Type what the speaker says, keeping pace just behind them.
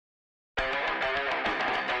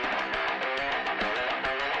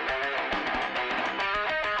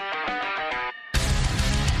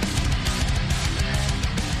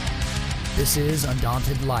This is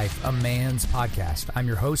Undaunted Life, a man's podcast. I'm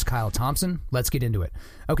your host, Kyle Thompson. Let's get into it.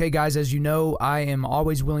 Okay, guys, as you know, I am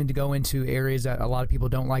always willing to go into areas that a lot of people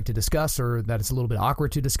don't like to discuss or that it's a little bit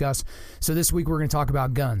awkward to discuss. So this week, we're going to talk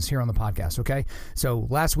about guns here on the podcast, okay? So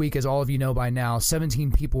last week, as all of you know by now,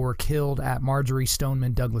 17 people were killed at Marjory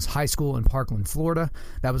Stoneman Douglas High School in Parkland, Florida.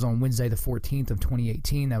 That was on Wednesday, the 14th of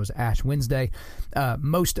 2018. That was Ash Wednesday.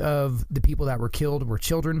 Most of the people that were killed were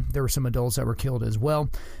children. There were some adults that were killed as well.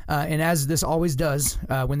 And as this always does,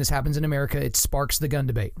 when this happens in America, it sparks the gun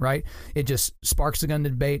debate, right? It just sparks the gun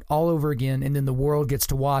debate all over again, and then the world gets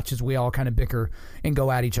to watch as we all kind of bicker and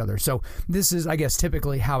go at each other. So this is, I guess,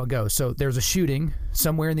 typically how it goes. So there's a shooting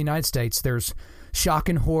somewhere in the United States. There's shock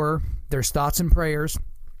and horror. There's thoughts and prayers.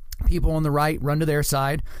 People on the right run to their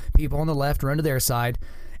side. People on the left run to their side.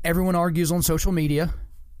 Everyone argues on social media.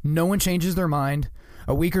 No one changes their mind.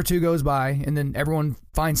 A week or two goes by, and then everyone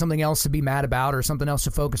finds something else to be mad about or something else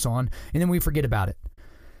to focus on, and then we forget about it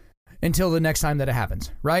until the next time that it happens,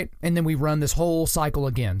 right? And then we run this whole cycle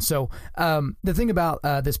again. So the thing about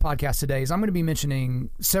this podcast today is I'm going to be mentioning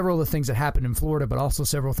several of the things that happened in Florida, but also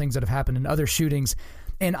several things that have happened in other shootings.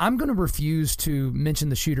 And I'm going to refuse to mention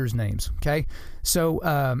the shooters' names, okay? So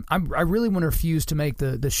I really want to refuse to make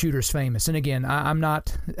the shooters famous. And again, I'm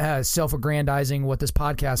not self-aggrandizing what this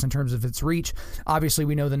podcast in terms of its reach. Obviously,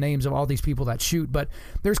 we know the names of all these people that shoot, but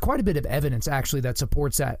there's quite a bit of evidence actually that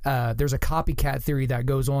supports that. There's a copycat theory that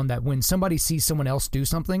goes on that when somebody sees someone else do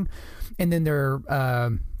something and then they're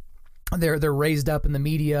raised up in the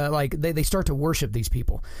media, like they start to worship these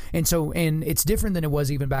people. And it's different than it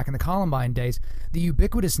was even back in the Columbine days. The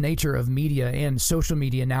ubiquitous nature of media and social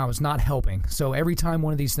media now is not helping. So every time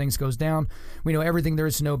one of these things goes down, we know everything there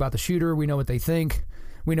is to know about the shooter. We know what they think.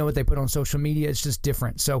 We know what they put on social media. It's just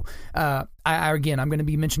different. So, I'm going to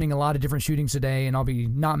be mentioning a lot of different shootings today, and I'll be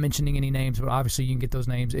not mentioning any names, but obviously you can get those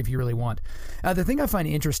names if you really want. The thing I find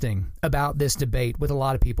interesting about this debate with a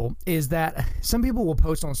lot of people is that some people will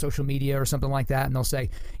post on social media or something like that, and they'll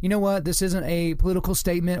say, you know what, this isn't a political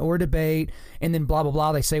statement or a debate, and then blah, blah,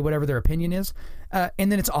 blah. They say whatever their opinion is.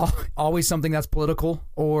 And then it's always something that's political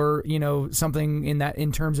or, something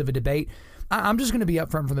in terms of a debate. I'm just going to be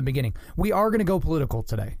upfront from the beginning. We are going to go political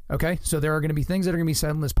today, okay? So there are going to be things that are going to be said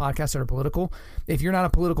in this podcast that are political. If you're not a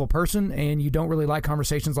political person and you don't really like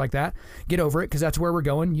conversations like that, get over it because that's where we're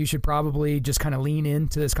going. You should probably just kind of lean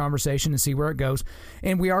into this conversation and see where it goes.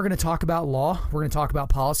 And we are going to talk about law. We're going to talk about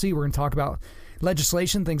policy. We're going to talk about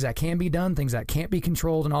legislation, things that can be done, things that can't be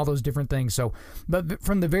controlled, and all those different things. So, but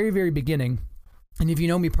from the very, very beginning, and if you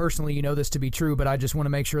know me personally, you know this to be true, but I just want to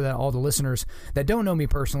make sure that all the listeners that don't know me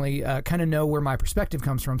personally kind of know where my perspective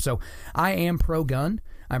comes from. So I am pro-gun.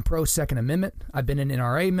 I'm pro-Second Amendment. I've been an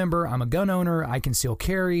NRA member. I'm a gun owner. I conceal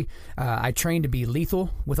carry. I train to be lethal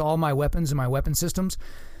with all my weapons and my weapon systems.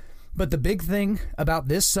 But the big thing about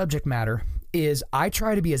this subject matter is I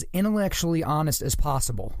try to be as intellectually honest as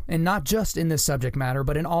possible, and not just in this subject matter,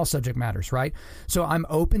 but in all subject matters, right? So I'm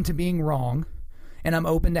open to being wrong. And I'm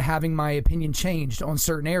open to having my opinion changed on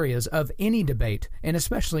certain areas of any debate, and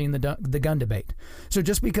especially in the gun debate. So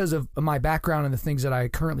just because of my background and the things that I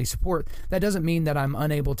currently support, that doesn't mean that I'm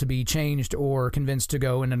unable to be changed or convinced to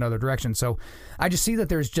go in another direction. So I just see that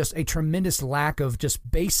there's just a tremendous lack of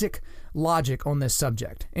just basic logic on this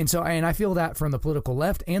subject. And I feel that from the political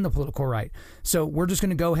left and the political right. So we're just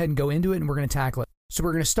going to go ahead and go into it, and we're going to tackle it. So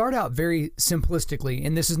we're going to start out very simplistically,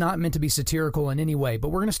 and this is not meant to be satirical in any way, but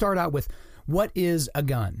we're going to start out with what is a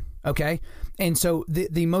gun, okay? And so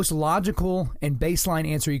the most logical and baseline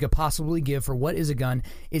answer you could possibly give for what is a gun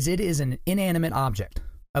is it is an inanimate object,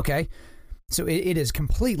 okay? So it is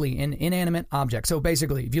completely an inanimate object. So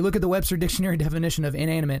basically, if you look at the Webster Dictionary definition of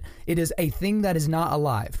inanimate, it is a thing that is not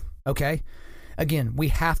alive, okay? Again, we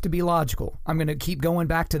have to be logical. I'm going to keep going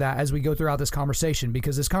back to that as we go throughout this conversation,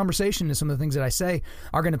 because this conversation and some of the things that I say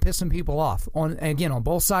are going to piss some people off on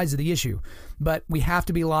both sides of the issue. But we have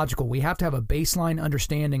to be logical. We have to have a baseline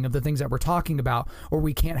understanding of the things that we're talking about, or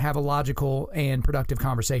we can't have a logical and productive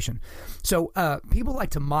conversation. So people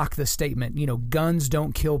like to mock the statement, guns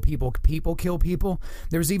don't kill people, people kill people.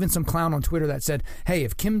 There was even some clown on Twitter that said, hey,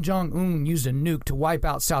 if Kim Jong-un used a nuke to wipe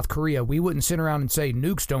out South Korea, we wouldn't sit around and say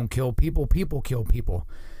nukes don't kill people, people kill people.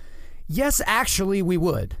 Yes, actually, we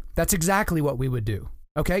would. That's exactly what we would do.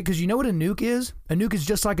 Okay, because you know what a nuke is? A nuke is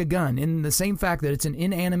just like a gun in the same fact that it's an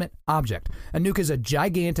inanimate object. A nuke is a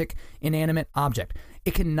gigantic inanimate object.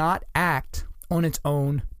 It cannot act on its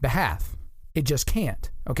own behalf. It just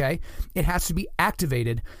can't, okay? It has to be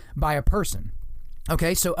activated by a person.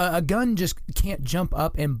 Okay, so a gun just can't jump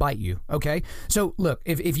up and bite you, okay? So look,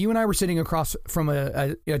 if you and I were sitting across from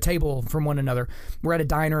a table from one another, we're at a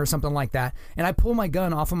diner or something like that, and I pull my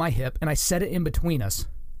gun off of my hip and I set it in between us,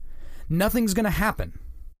 nothing's going to happen.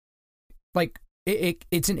 Like,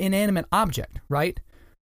 it's an inanimate object, right?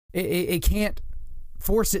 It can't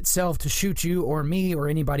force itself to shoot you or me or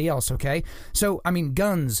anybody else, okay? So, I mean,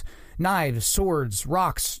 guns, knives, swords,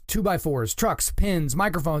 rocks, 2x4s, trucks, pins,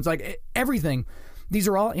 microphones, like everything. These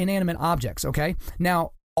are all inanimate objects, okay?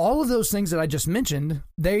 Now, all of those things that I just mentioned,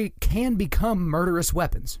 they can become murderous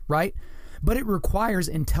weapons, right? But it requires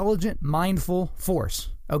intelligent, mindful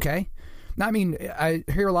force, okay? I mean, I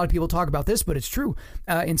hear a lot of people talk about this, but it's true.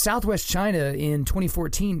 In Southwest China in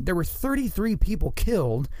 2014, there were 33 people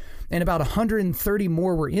killed and about 130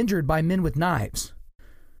 more were injured by men with knives.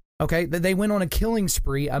 Okay, they went on a killing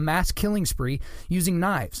spree, a mass killing spree using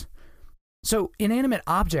knives. So inanimate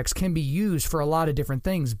objects can be used for a lot of different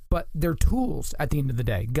things, but they're tools at the end of the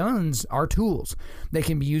day. Guns are tools. They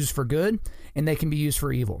can be used for good and they can be used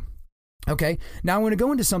for evil. Okay, now I'm going to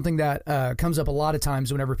go into something that comes up a lot of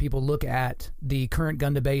times whenever people look at the current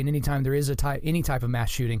gun debate and anytime there is any type of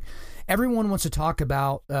mass shooting. Everyone wants to talk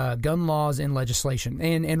about gun laws and legislation,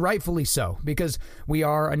 and rightfully so, because we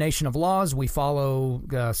are a nation of laws. We follow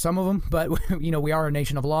some of them, but we are a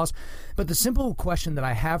nation of laws. But the simple question that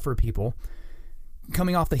I have for people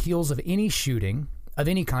coming off the heels of any shooting of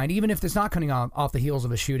any kind, even if it's not coming off the heels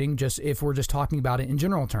of a shooting, just if we're just talking about it in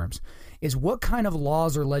general terms, is what kind of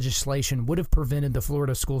laws or legislation would have prevented the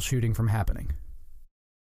Florida school shooting from happening?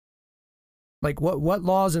 Like what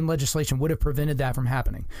laws and legislation would have prevented that from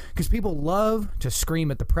happening? Because people love to scream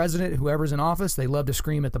at the president, whoever's in office. They love to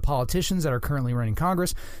scream at the politicians that are currently running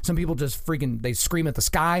Congress. Some people just they scream at the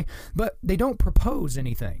sky, but they don't propose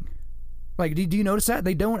anything. Like, do you notice that?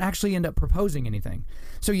 They don't actually end up proposing anything.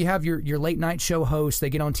 So you have your late night show hosts, they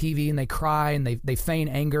get on TV and they cry and they feign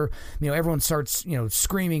anger. Everyone starts,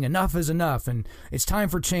 screaming, enough is enough and it's time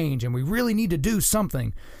for change and we really need to do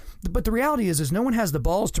something. But the reality is no one has the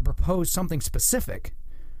balls to propose something specific.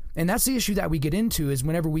 And that's the issue that we get into is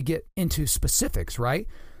whenever we get into specifics, right?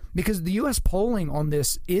 Because the U.S. polling on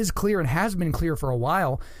this is clear and has been clear for a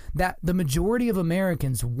while that the majority of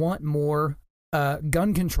Americans want more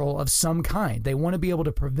gun control of some kind. They want to be able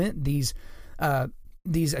to prevent these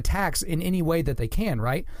attacks in any way that they can,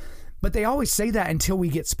 right? But they always say that until we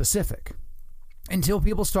get specific. Until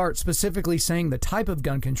people start specifically saying the type of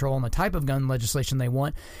gun control and the type of gun legislation they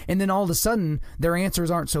want, and then all of a sudden their answers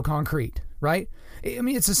aren't so concrete, right? I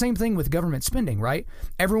mean, it's the same thing with government spending, right?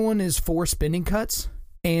 Everyone is for spending cuts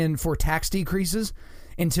and for tax decreases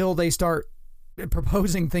until they start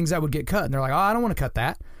proposing things that would get cut. And they're like, oh, I don't want to cut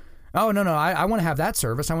that. Oh, no, I want to have that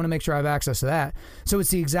service. I want to make sure I have access to that. So it's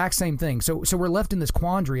the exact same thing. So we're left in this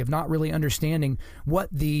quandary of not really understanding what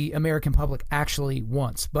the American public actually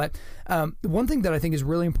wants. But one thing that I think is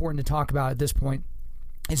really important to talk about at this point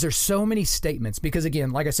is there's so many statements because,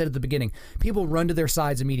 again, like I said at the beginning, people run to their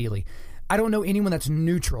sides immediately. I don't know anyone that's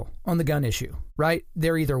neutral on the gun issue, right?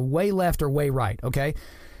 They're either way left or way right, okay?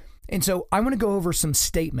 And so I want to go over some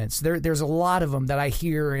statements. There's a lot of them that I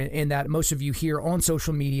hear and that most of you hear on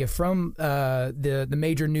social media from the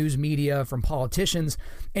major news media, from politicians,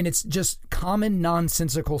 and it's just common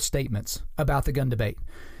nonsensical statements about the gun debate.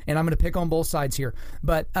 And I'm going to pick on both sides here.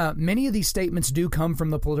 But many of these statements do come from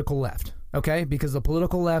the political left, okay? Because the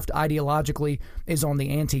political left ideologically is on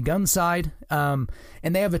the anti-gun side.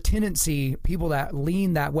 And they have a tendency, people that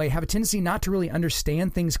lean that way, have a tendency not to really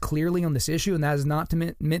understand things clearly on this issue. And that is not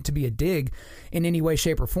meant to be a dig in any way,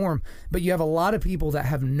 shape, or form. But you have a lot of people that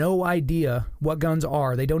have no idea what guns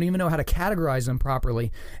are. They don't even know how to categorize them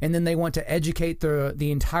properly. And then they want to educate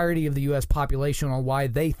the entirety of the U.S. population on why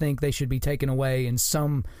they think they should be taken away in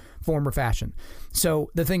some form or fashion.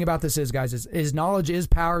 So the thing about this is, guys, is knowledge is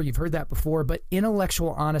power. You've heard that before, but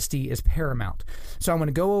intellectual honesty is paramount. So I'm going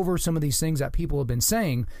to go over some of these things that people have been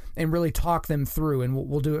saying and really talk them through, and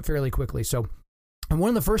we'll do it fairly quickly. So, and one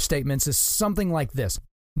of the first statements is something like this.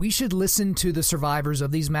 We should listen to the survivors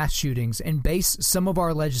of these mass shootings and base some of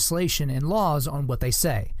our legislation and laws on what they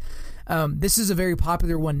say. This is a very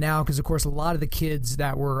popular one now because, of course, a lot of the kids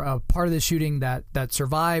that were part of the shooting that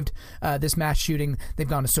survived this mass shooting, they've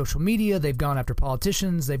gone to social media, they've gone after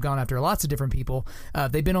politicians, they've gone after lots of different people.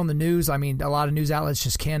 They've been on the news. I mean, a lot of news outlets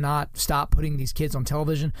just cannot stop putting these kids on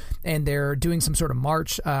television, and they're doing some sort of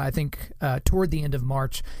march, I think, toward the end of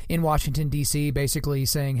March in Washington, D.C., basically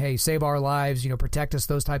saying, hey, save our lives, protect us,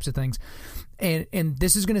 those types of things. And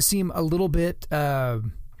this is going to seem a little bit...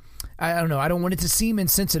 I don't know. I don't want it to seem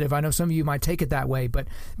insensitive. I know some of you might take it that way, but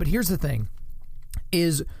here's the thing: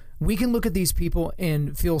 is We can look at these people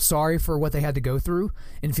and feel sorry for what they had to go through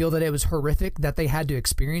and feel that it was horrific that they had to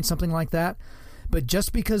experience something like that. But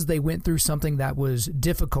just because they went through something that was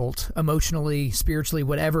difficult emotionally, spiritually,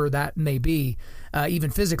 whatever that may be,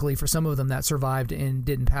 even physically for some of them that survived and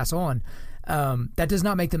didn't pass on, that does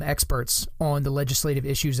not make them experts on the legislative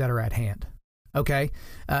issues that are at hand. Okay?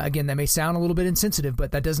 Again, that may sound a little bit insensitive,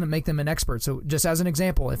 but that doesn't make them an expert. So just as an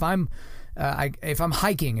example, if I'm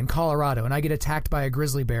hiking in Colorado and I get attacked by a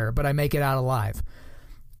grizzly bear, but I make it out alive,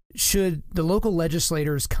 should the local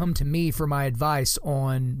legislators come to me for my advice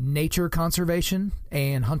on nature conservation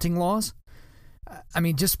and hunting laws? I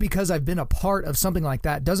mean, just because I've been a part of something like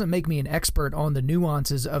that doesn't make me an expert on the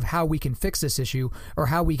nuances of how we can fix this issue or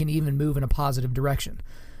how we can even move in a positive direction.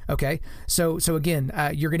 Okay, so again,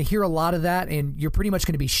 you're going to hear a lot of that, and you're pretty much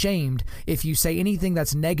going to be shamed if you say anything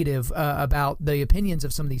that's negative about the opinions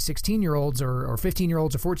of some of these 16-year-olds or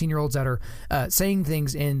 15-year-olds or 14-year-olds that are saying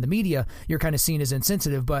things in the media. You're kind of seen as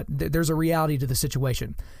insensitive, but there's a reality to the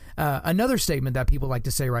situation. Another statement that people like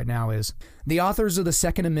to say right now is, the authors of the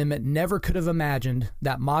Second Amendment never could have imagined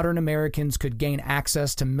that modern Americans could gain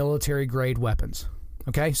access to military-grade weapons.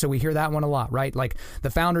 Okay, so we hear that one a lot, right? Like the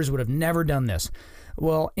founders would have never done this.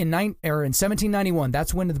 Well, in 1791,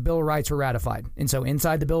 that's when the Bill of Rights were ratified. And so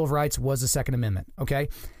inside the Bill of Rights was the Second Amendment, okay?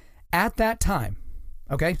 At that time,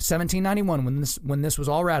 okay, 1791, when this was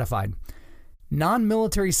all ratified,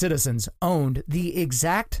 non-military citizens owned the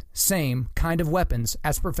exact same kind of weapons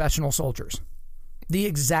as professional soldiers. The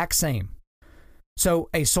exact same. So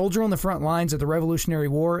a soldier on the front lines of the Revolutionary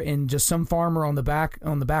War and just some farmer on the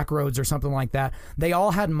back roads or something like that, they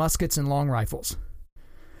all had muskets and long rifles.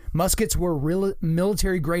 Muskets were real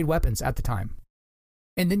military-grade weapons at the time.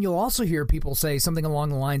 And then you'll also hear people say something along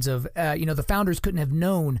the lines of, the founders couldn't have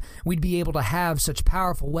known we'd be able to have such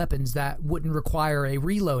powerful weapons that wouldn't require a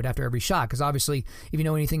reload after every shot. Because obviously, if you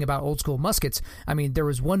know anything about old school muskets, I mean, there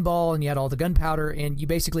was one ball and you had all the gunpowder and you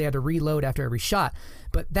basically had to reload after every shot.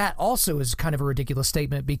 But that also is kind of a ridiculous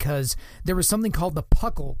statement because there was something called the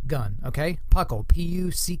Puckle gun, okay? Puckle,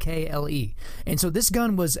 P-U-C-K-L-E. And so this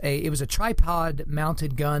gun was a tripod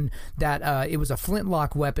mounted gun that it was a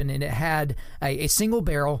flintlock weapon, and it had a single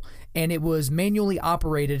barrel, and it was manually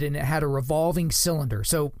operated, and it had a revolving cylinder.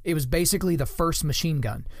 So it was basically the first machine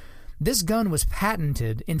gun. This gun was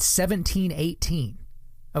patented in 1718,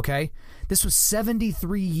 okay? This was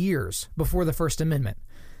 73 years before the First Amendment.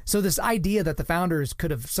 So this idea that the founders could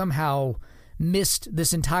have somehow missed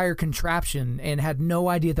this entire contraption and had no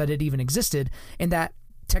idea that it even existed and that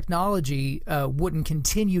technology wouldn't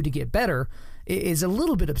continue to get better is a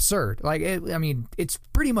little bit absurd. It's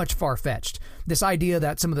pretty much far-fetched. This idea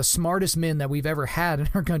that some of the smartest men that we've ever had in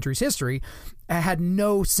our country's history had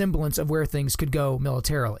no semblance of where things could go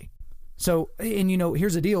militarily. So, and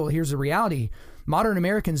here's the deal, here's the reality. Modern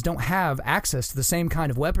Americans don't have access to the same kind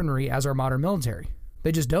of weaponry as our modern military.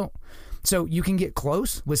 They just don't. So you can get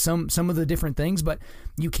close with some of the different things, but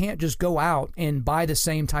you can't just go out and buy the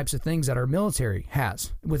same types of things that our military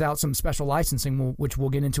has without some special licensing, which we'll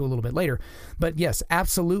get into a little bit later. But yes,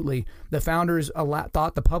 absolutely, the founders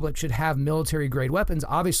thought the public should have military-grade weapons,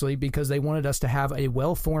 obviously, because they wanted us to have a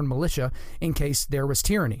well-formed militia in case there was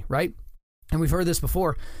tyranny, right? And we've heard this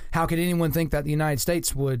before. How could anyone think that the United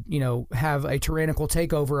States would, have a tyrannical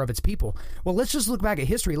takeover of its people? Well, let's just look back at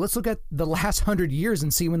history. Let's look at the last 100 years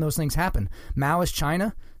and see when those things happened. Maoist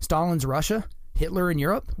China, Stalin's Russia, Hitler in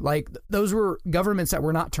Europe. Those were governments that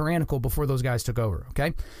were not tyrannical before those guys took over,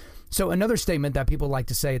 okay? So another statement that people like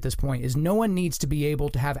to say at this point is no one needs to be able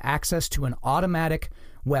to have access to an automatic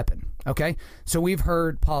weapon, okay? So we've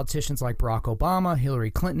heard politicians like Barack Obama,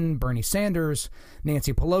 Hillary Clinton, Bernie Sanders,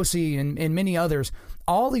 Nancy Pelosi, and many others.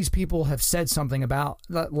 All these people have said something about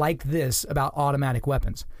automatic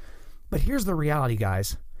weapons. But here's the reality,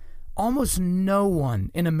 guys. Almost no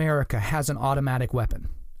one in America has an automatic weapon,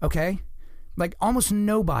 okay? Almost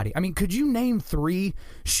nobody. I mean, could you name 3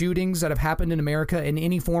 shootings that have happened in America in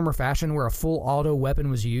any form or fashion where a full auto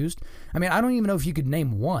weapon was used? I mean, I don't even know if you could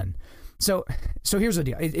name one. So here's the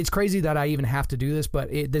deal. It's crazy that I even have to do this,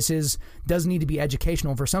 but does need to be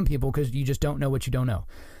educational for some people because you just don't know what you don't know.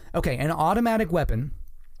 Okay, an automatic weapon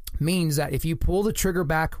means that if you pull the trigger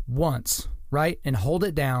back once, right, and hold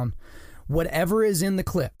it down, whatever is in the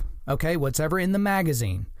clip, okay, whatever in the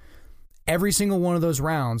magazine, every single one of those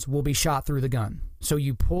rounds will be shot through the gun. So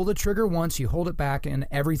you pull the trigger once, you hold it back, and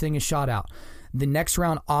everything is shot out. The next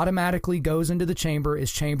round automatically goes into the chamber,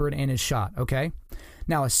 is chambered, and is shot, okay?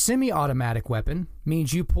 Now, a semi-automatic weapon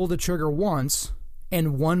means you pull the trigger once,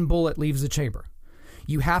 and one bullet leaves the chamber.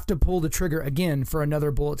 You have to pull the trigger again for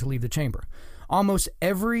another bullet to leave the chamber. Almost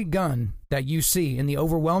every gun that you see in the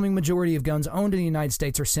overwhelming majority of guns owned in the United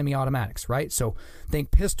States are semi-automatics, right? So think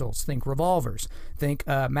pistols, think revolvers, think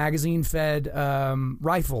magazine-fed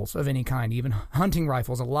rifles of any kind, even hunting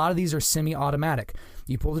rifles. A lot of these are semi-automatic.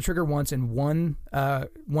 You pull the trigger once and one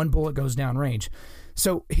bullet goes down range.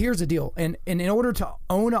 So here's the deal. And in order to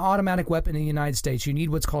own an automatic weapon in the United States, you need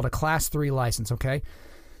what's called a Class 3 license, okay?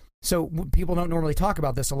 So people don't normally talk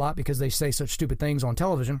about this a lot because they say such stupid things on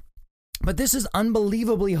television. But this is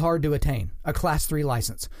unbelievably hard to attain, a Class 3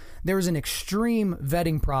 license. There is an extreme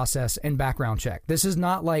vetting process and background check. This is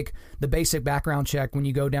not like the basic background check when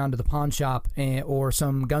you go down to the pawn shop or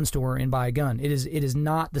some gun store and buy a gun. It is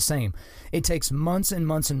not the same. It takes months and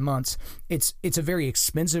months and months. It's a very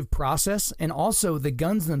expensive process, and also the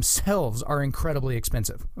guns themselves are incredibly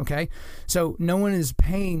expensive, okay? So no one is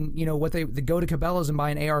paying, what they go to Cabela's and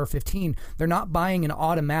buy an AR-15. They're not buying an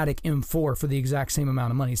automatic M4 for the exact same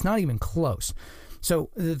amount of money. It's not even close. So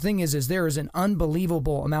the thing is there is an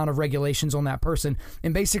unbelievable amount of regulations on that person,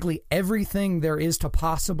 and basically everything there is to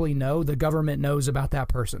possibly know, the government knows about that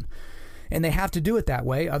person. And they have to do it that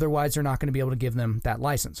way, otherwise they're not going to be able to give them that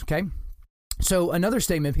license, okay? So another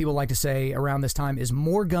statement people like to say around this time is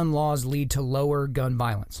more gun laws lead to lower gun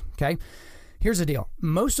violence, okay? Here's the deal.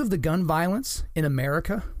 Most of the gun violence in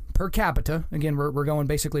America, per capita, again, we're going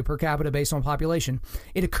basically per capita based on population,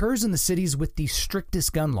 it occurs in the cities with the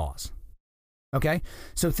strictest gun laws. Okay,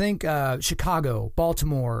 so think Chicago,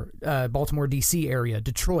 Baltimore, D.C. area,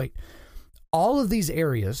 Detroit. All of these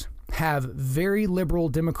areas have very liberal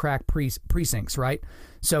Democrat precincts, right?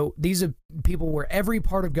 So these are people where every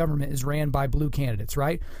part of government is ran by blue candidates,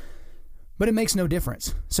 right? But it makes no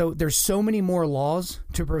difference. So there's so many more laws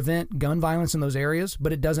to prevent gun violence in those areas,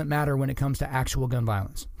 but it doesn't matter when it comes to actual gun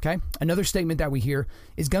violence, okay? Another statement that we hear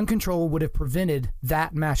is gun control would have prevented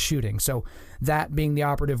that mass shooting. So that being the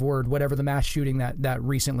operative word, whatever the mass shooting that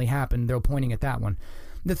recently happened, they're pointing at that one.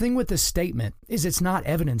 The thing with this statement is it's not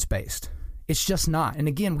evidence-based. It's just not. And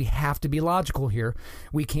again, we have to be logical here.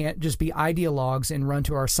 We can't just be ideologues and run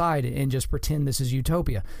to our side and just pretend this is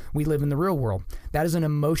utopia. We live in the real world. That is an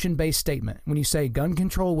emotion-based statement. When you say gun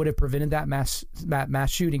control would have prevented that mass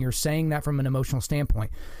shooting, you're saying that from an emotional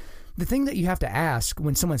standpoint. The thing that you have to ask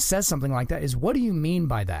when someone says something like that is, what do you mean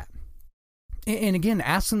by that? And again,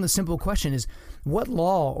 ask them the simple question is, what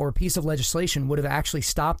law or piece of legislation would have actually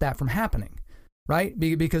stopped that from happening, right?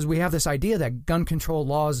 Because we have this idea that gun control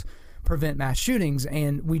laws prevent mass shootings,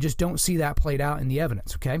 and we just don't see that played out in the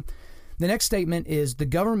evidence, okay? The next statement is the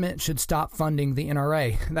government should stop funding the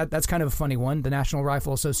NRA. That's kind of a funny one, the National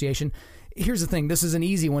Rifle Association. Here's the thing, this is an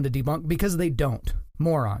easy one to debunk because they don't.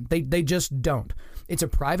 Moron. They just don't. It's a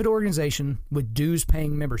private organization with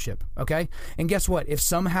dues-paying membership, okay? And guess what? If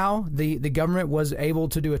somehow the government was able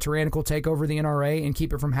to do a tyrannical takeover of the NRA and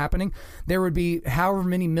keep it from happening, there would be however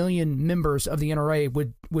many million members of the NRA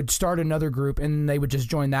would start another group, and they would just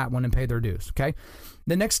join that one and pay their dues, okay?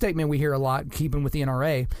 The next statement we hear a lot, keeping with the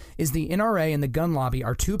NRA, is the NRA and the gun lobby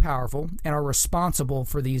are too powerful and are responsible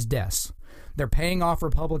for these deaths. They're paying off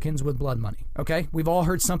Republicans with blood money, okay? We've all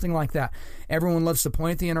heard something like that. Everyone loves to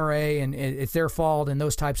point at the NRA and it's their fault and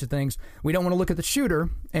those types of things. We don't want to look at the shooter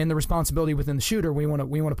and the responsibility within the shooter. We want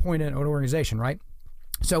to point at an organization, right?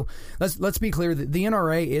 So let's be clear that the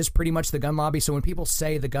NRA is pretty much the gun lobby. So when people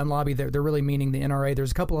say the gun lobby, they're really meaning the NRA.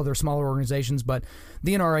 There's a couple other smaller organizations, but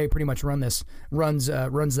the NRA pretty much runs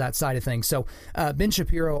that side of things. So Ben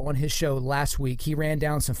Shapiro on his show last week, he ran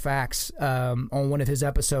down some facts on one of his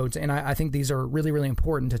episodes, and I think these are really, really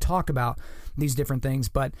important to talk about these different things.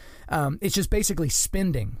 But it's just basically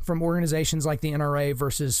spending from organizations like the NRA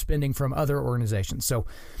versus spending from other organizations. So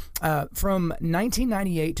from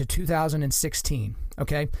 1998 to 2016,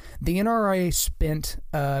 okay, the NRA spent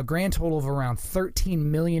a grand total of around $13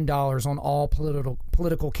 million on all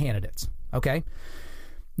political candidates, okay?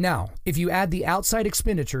 Now, if you add the outside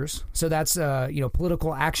expenditures, so that's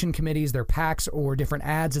political action committees, their PACs, or different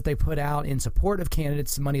ads that they put out in support of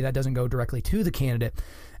candidates, money that doesn't go directly to the candidate,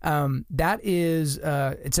 that is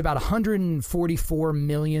it's about $144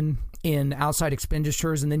 million in outside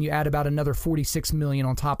expenditures, and then you add about another $46 million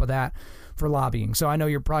on top of that for lobbying. So I know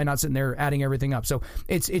you're probably not sitting there adding everything up. So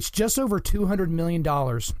it's just over $200 million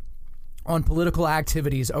on political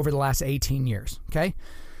activities over the last 18 years, okay?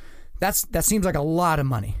 That seems like a lot of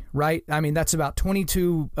money, right? I mean, that's about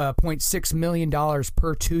 $22.6 million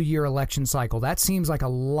per 2-year election cycle. That seems like a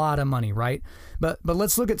lot of money, right? But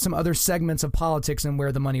let's look at some other segments of politics and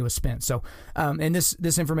where the money was spent. So, and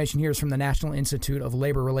this information here is from the National Institute of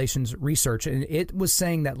Labor Relations Research, and it was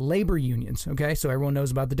saying that labor unions, okay, so everyone knows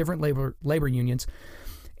about the different labor unions,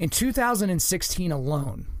 in 2016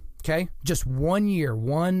 alone, okay, just 1 year,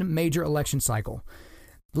 one major election cycle,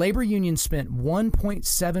 labor unions spent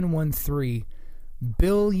 $1.713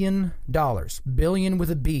 billion, billion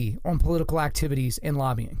with a B, on political activities and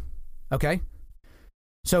lobbying. Okay?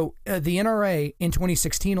 So the NRA in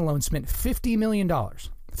 2016 alone spent $50 million.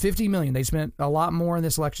 $50 million. They spent a lot more in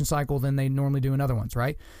this election cycle than they normally do in other ones,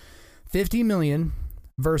 right? $50 million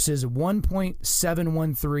versus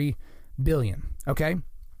 $1.713 billion. Okay?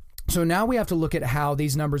 So now we have to look at how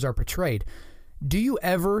these numbers are portrayed. Do you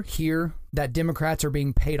ever hear that Democrats are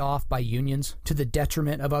being paid off by unions to the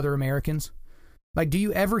detriment of other Americans? Like, do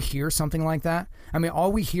you ever hear something like that? I mean,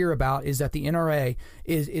 all we hear about is that the NRA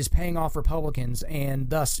is paying off Republicans and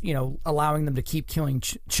thus, allowing them to keep killing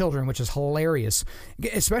children, which is hilarious,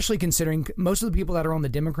 especially considering most of the people that are on the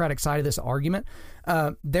Democratic side of this argument,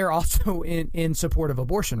 they're also in support of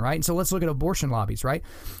abortion, right? And so let's look at abortion lobbies, right?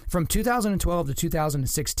 From 2012 to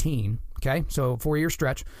 2016, okay, so 4-year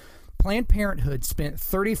stretch, Planned Parenthood spent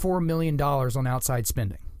 $34 million on outside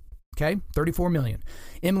spending. Okay, $34 million.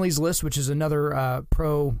 Emily's List, which is another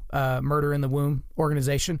pro-murder in the womb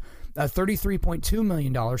organization, $33.2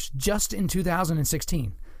 million just in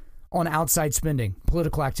 2016 on outside spending,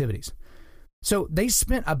 political activities. So they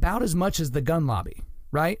spent about as much as the gun lobby,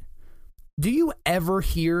 right? Do you ever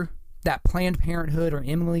hear that Planned Parenthood or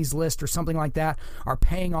Emily's List or something like that are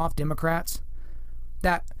paying off Democrats?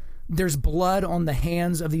 That there's blood on the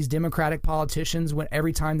hands of these Democratic politicians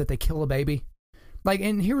every time that they kill a baby? Like,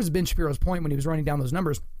 and here was Ben Shapiro's point when he was running down those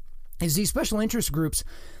numbers, is these special interest groups,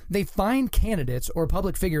 they find candidates or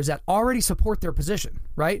public figures that already support their position,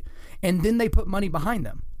 right? And then they put money behind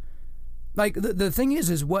them. Like, the thing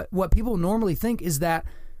is what people normally think is that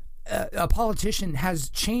a politician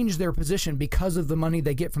has changed their position because of the money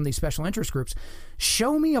they get from these special interest groups.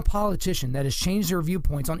 Show me a politician that has changed their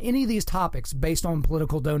viewpoints on any of these topics based on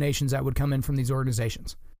political donations that would come in from these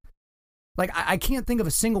organizations. Like, I can't think of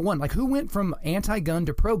a single one. Like, who went from anti-gun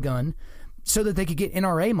to pro-gun so that they could get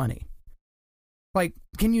NRA money? Like,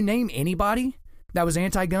 can you name anybody that was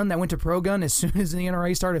anti-gun that went to pro-gun as soon as the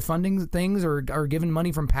NRA started funding things or giving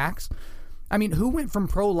money from PACs? I mean, who went from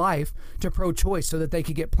pro-life to pro-choice so that they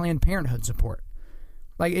could get Planned Parenthood support?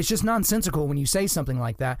 Like, it's just nonsensical when you say something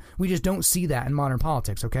like that. We just don't see that in modern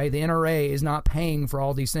politics, okay? The NRA is not paying for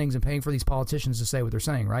all these things and paying for these politicians to say what they're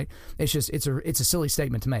saying, right? It's just, it's a silly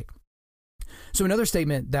statement to make. So another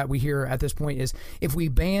statement that we hear at this point is, if we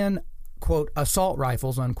ban, quote, assault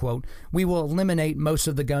rifles, unquote, we will eliminate most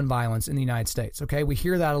of the gun violence in the United States. Okay, we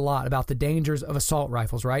hear that a lot about the dangers of assault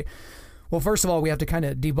rifles, right? Well, first of all, we have to kind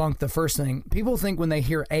of debunk the first thing. People think when they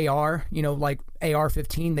hear AR, like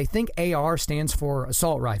AR-15, they think AR stands for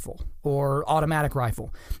assault rifle or automatic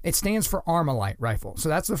rifle. It stands for Armalite rifle. So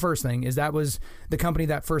that's the first thing, is that was the company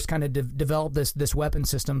that first kind of developed this weapon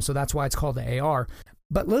system. So that's why it's called the AR.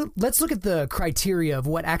 But let's look at the criteria of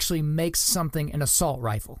what actually makes something an assault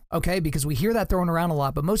rifle, okay? Because we hear that thrown around a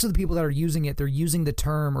lot, but most of the people that are using it, they're using the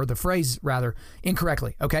term, or the phrase rather,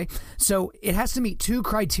 incorrectly, okay? So it has to meet 2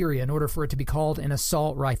 criteria in order for it to be called an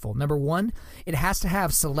assault rifle. Number 1, it has to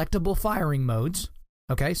have selectable firing modes,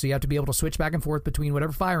 okay? So you have to be able to switch back and forth between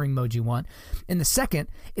whatever firing mode you want. And the second,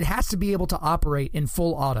 it has to be able to operate in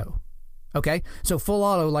full auto. Okay, so full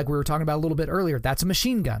auto, like we were talking about a little bit earlier, that's a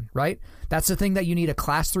machine gun, right? That's the thing that you need a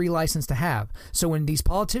Class 3 license to have. So when these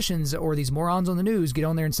politicians or these morons on the news get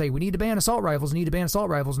on there and say, we need to ban assault rifles,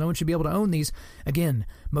 no one should be able to own these, again,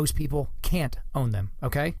 most people can't own them,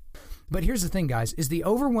 okay? But here's the thing, guys, is the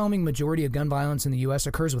overwhelming majority of gun violence in the U.S.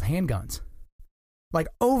 occurs with handguns. Like,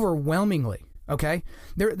 overwhelmingly, okay?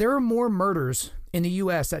 There are more murders in the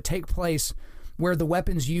U.S. that take place where the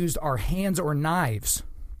weapons used are hands or knives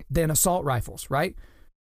than assault rifles, right?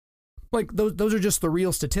 Like, those are just the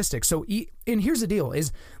real statistics. So, and here's the deal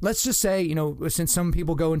is, let's just say, since some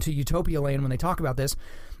people go into utopia land when they talk about this,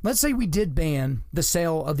 let's say we did ban the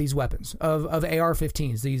sale of these weapons, of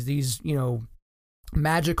AR-15s, these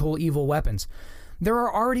magical evil weapons. There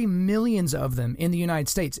are already millions of them in the United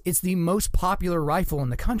States. It's the most popular rifle in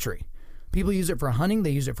the country. People use it for hunting,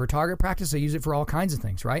 they use it for target practice, they use it for all kinds of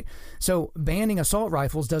things, right? So banning assault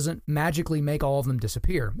rifles doesn't magically make all of them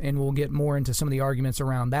disappear, and we'll get more into some of the arguments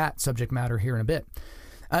around that subject matter here in a bit.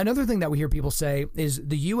 Another thing that we hear people say is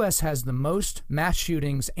the U.S. has the most mass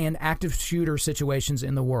shootings and active shooter situations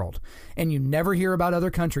in the world, and you never hear about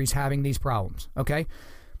other countries having these problems, okay?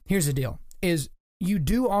 Here's the deal, is you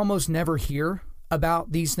do almost never hear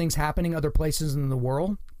about these things happening other places in the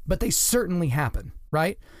world, but they certainly happen,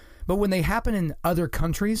 right? But when they happen in other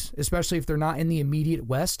countries, especially if they're not in the immediate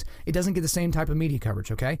West, it doesn't get the same type of media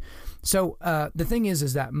coverage, okay? So the thing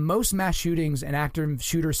is that most mass shootings and active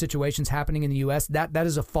shooter situations happening in the U.S., that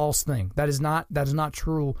is a false thing. That is not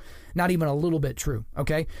true, not even a little bit true,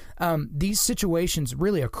 okay? These situations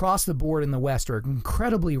really across the board in the West are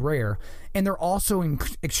incredibly rare, and they're also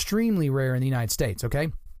extremely rare in the United States,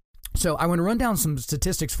 okay? So I want to run down some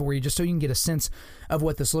statistics for you just so you can get a sense of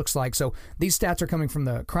what this looks like. So these stats are coming from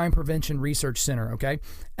the Crime Prevention Research Center, okay?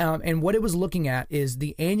 And what it was looking at is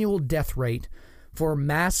the annual death rate for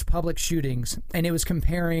mass public shootings, and it was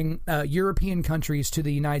comparing European countries to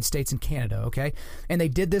the United States and Canada, okay? And they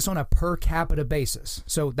did this on a per capita basis.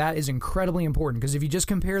 So that is incredibly important, because if you just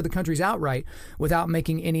compare the countries outright without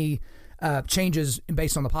making any changes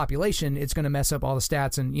based on the population, it's going to mess up all the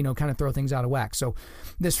stats and, kind of throw things out of whack. So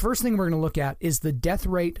this first thing we're going to look at is the death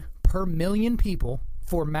rate per million people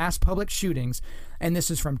for mass public shootings. And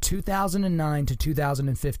this is from 2009 to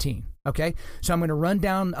 2015. Okay. So I'm going to run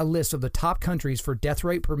down a list of the top countries for death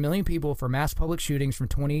rate per million people for mass public shootings from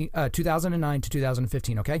 2009 to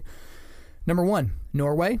 2015. Okay. Number 1,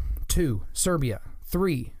 Norway. 2, Serbia.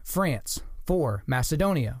 3, France. 4,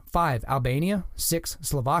 Macedonia. 5, Albania. 6,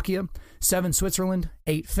 Slovakia. 7, Switzerland.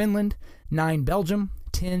 8, Finland. 9, Belgium.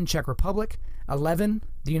 10, Czech Republic. 11,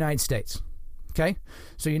 the United States. Okay?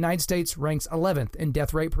 So United States ranks 11th in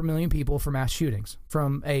death rate per million people for mass shootings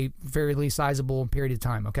from a fairly sizable period of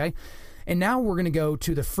time, okay? And now we're going to go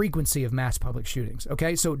to the frequency of mass public shootings,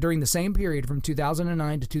 okay? So during the same period from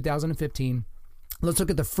 2009 to 2015, let's look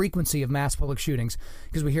at the frequency of mass public shootings,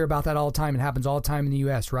 because we hear about that all the time. It happens all the time in the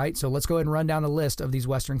U.S., right? So let's go ahead and run down the list of these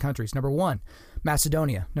Western countries. Number 1,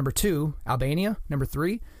 Macedonia. Number 2, Albania. Number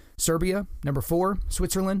 3, Serbia. Number 4,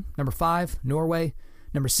 Switzerland. Number 5, Norway.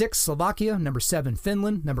 Number 6, Slovakia. Number 7,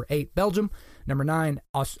 Finland. Number 8, Belgium. Number 9,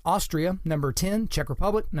 Austria. Number 10, Czech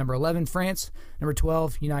Republic. Number 11, France. Number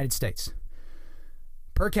 12, United States.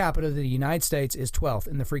 Per capita, the United States is 12th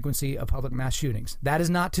in the frequency of public mass shootings. That is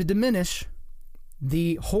not to diminish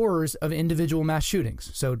the horrors of individual mass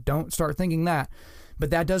shootings. So don't start thinking that. But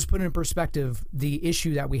that does put in perspective the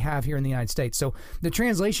issue that we have here in the United States. So the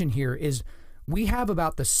translation here is we have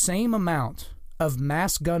about the same amount of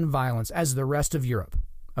mass gun violence as the rest of Europe,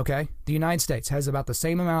 okay? The United States has about the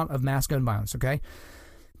same amount of mass gun violence, okay?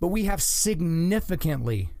 But we have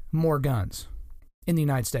significantly more guns in the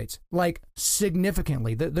United States, like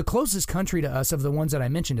significantly. The closest country to us of the ones that I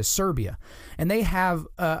mentioned is Serbia, and they have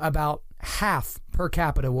about half per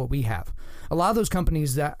capita what we have. A lot of those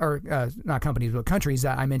companies that are, not companies, but countries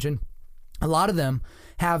that I mentioned, a lot of them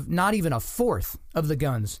have not even a fourth of the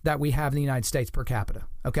guns that we have in the United States per capita,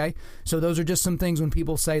 okay? So those are just some things when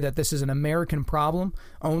people say that this is an American problem,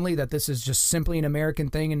 only that this is just simply an American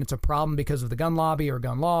thing and it's a problem because of the gun lobby or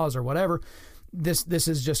gun laws or whatever. This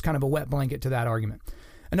is just kind of a wet blanket to that argument.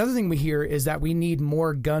 Another thing we hear is that we need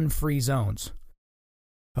more gun-free zones.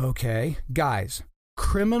 Okay, guys,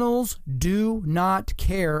 criminals do not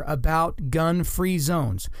care about gun-free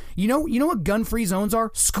zones. You know what gun-free zones are?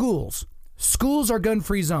 Schools. Schools are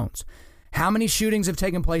gun-free zones. How many shootings have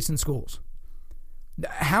taken place in schools?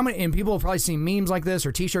 How many? And people have probably seen memes like this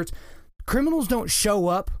or T-shirts. Criminals don't show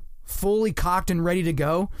up fully cocked and ready to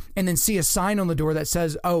go and then see a sign on the door that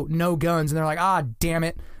says, "Oh, no guns," and they're like, "Ah, damn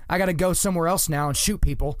it, I got to go somewhere else now and shoot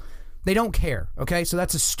people." They don't care. Okay, so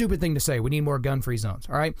that's a stupid thing to say. We need more gun-free zones.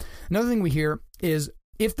 All right. Another thing we hear is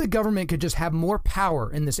if the government could just have more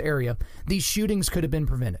power in this area, these shootings could have been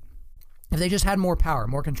prevented. If they just had more power,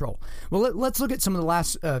 more control. Well, let's look at some of the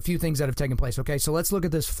last few things that have taken place, okay? So let's look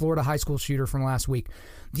at this Florida high school shooter from last week.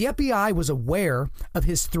 The FBI was aware of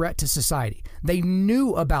his threat to society. They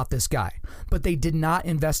knew about this guy, but they did not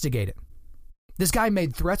investigate it. This guy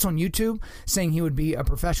made threats on YouTube saying he would be a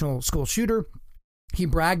professional school shooter. He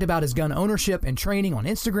bragged about his gun ownership and training on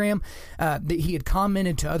Instagram. That he had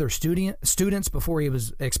commented to other students before he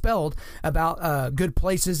was expelled about good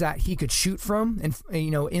places that he could shoot from, and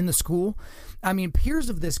in the school. I mean, peers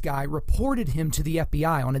of this guy reported him to the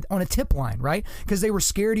FBI on a tip line, right? Because they were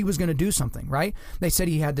scared he was going to do something, right? They said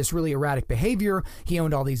he had this really erratic behavior. He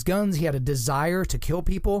owned all these guns. He had a desire to kill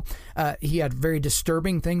people. He had very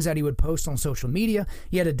disturbing things that he would post on social media.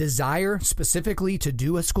 He had a desire specifically to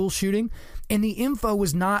do a school shooting. And the info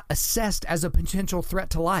was not assessed as a potential threat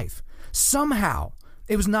to life. Somehow,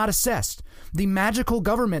 it was not assessed. The magical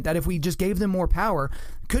government that if we just gave them more power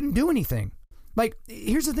couldn't do anything. Like,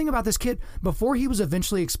 here's the thing about this kid. Before he was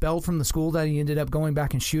eventually expelled from the school that he ended up going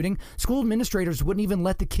back and shooting, school administrators wouldn't even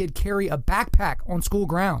let the kid carry a backpack on school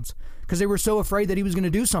grounds because they were so afraid that he was going to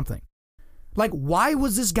do something. Like, why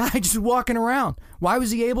was this guy just walking around? Why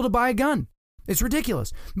was he able to buy a gun? It's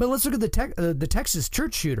ridiculous. But let's look at the Texas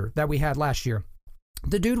church shooter that we had last year.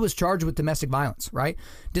 The dude was charged with domestic violence, right?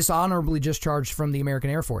 Dishonorably discharged from the American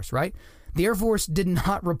Air Force, right? The Air Force did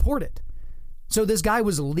not report it. So this guy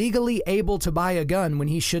was legally able to buy a gun when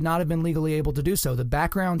he should not have been legally able to do so. The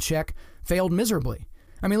background check failed miserably.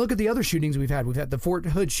 I mean, look at the other shootings we've had. We've had the Fort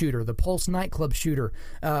Hood shooter, the Pulse nightclub shooter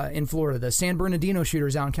in Florida, the San Bernardino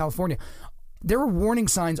shooters out in California. There were warning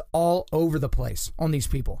signs all over the place on these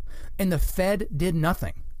people, and the Fed did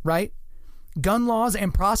nothing, right? Gun laws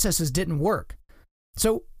and processes didn't work.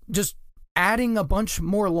 So just adding a bunch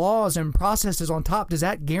more laws and processes on top, does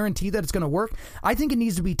that guarantee that it's going to work? I think it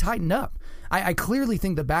needs to be tightened up. I clearly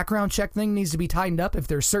think the background check thing needs to be tightened up. If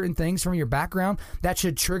there's certain things from your background that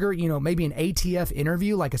should trigger, maybe an ATF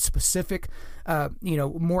interview, like a specific,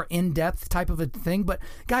 more in-depth type of a thing. But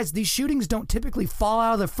guys, these shootings don't typically fall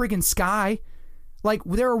out of the friggin' sky. Like,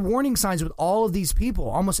 there are warning signs with all of these people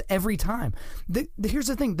almost every time. Here's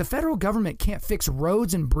the thing. The federal government can't fix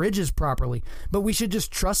roads and bridges properly, but we should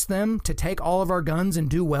just trust them to take all of our guns and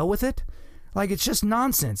do well with it? Like, it's just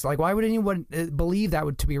nonsense. Like, why would anyone believe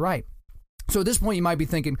that to be right? So at this point, you might be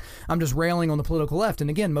thinking, I'm just railing on the political left. And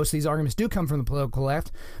again, most of these arguments do come from the political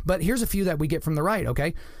left. But here's a few that we get from the right,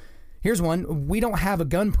 okay? Here's one. We don't have a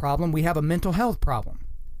gun problem. We have a mental health problem.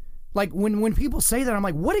 Like, when people say that, I'm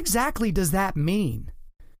like, what exactly does that mean?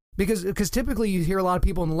 Because typically you hear a lot of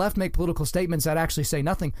people on the left make political statements that actually say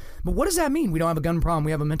nothing. But what does that mean? We don't have a gun problem.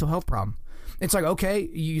 We have a mental health problem. It's like, okay,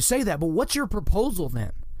 you say that, but what's your proposal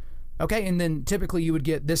then? Okay, and then typically you would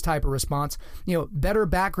get this type of response. Better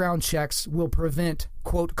background checks will prevent,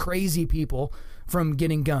 quote, crazy people from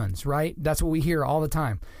getting guns, right? That's what we hear all the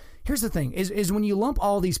time. Here's the thing, is when you lump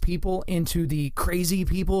all these people into the crazy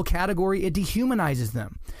people category, it dehumanizes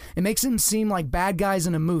them. It makes them seem like bad guys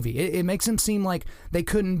in a movie. It makes them seem like they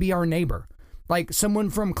couldn't be our neighbor. Like someone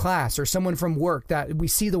from class or someone from work that we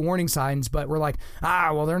see the warning signs, but we're like,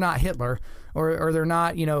 well, they're not Hitler or they're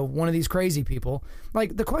not, one of these crazy people.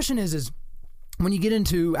 Like, the question is when you get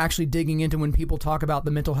into actually digging into when people talk about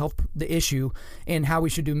the mental health, the issue and how we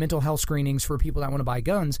should do mental health screenings for people that want to buy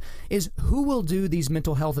guns, is who will do these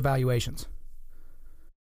mental health evaluations?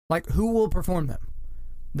 Like, who will perform them?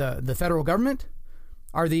 The federal government?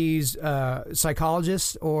 Are these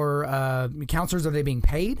psychologists or counselors, are they being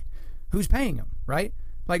paid? Who's paying them, right?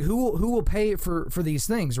 Like, who will pay for these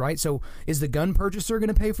things, right? So is the gun purchaser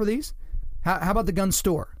going to pay for these? How about the gun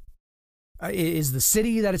store? Is the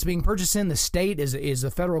city that it's being purchased in, the state, is the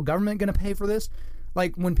federal government going to pay for this?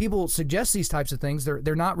 Like, when people suggest these types of things,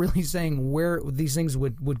 they're not really saying where these things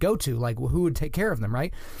would go to, like who would take care of them,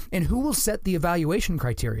 right? And who will set the evaluation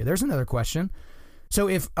criteria? There's another question. So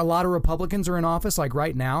if a lot of Republicans are in office, like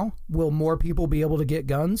right now, will more people be able to get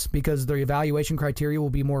guns because their evaluation criteria will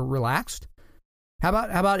be more relaxed? How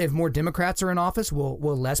about if more Democrats are in office, will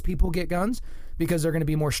less people get guns because they're going to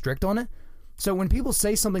be more strict on it? So when people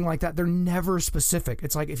say something like that, they're never specific.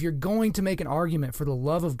 It's like, if you're going to make an argument, for the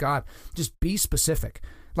love of God, just be specific.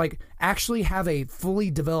 Like, actually have a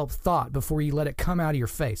fully developed thought before you let it come out of your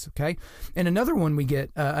face, okay? And another one we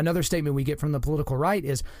get, another statement we get from the political right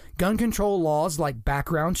is, gun control laws like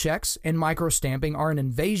background checks and micro-stamping are an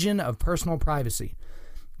invasion of personal privacy.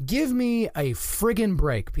 Give me a friggin'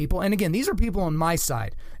 break, people. And again, these are people on my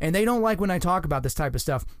side, and they don't like when I talk about this type of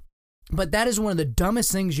stuff. But that is one of the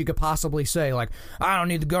dumbest things you could possibly say. Like, I don't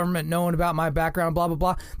need the government knowing about my background, blah, blah,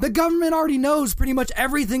 blah. The government already knows pretty much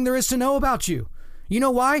everything there is to know about you. You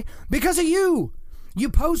know why? Because of you. You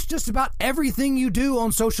post just about everything you do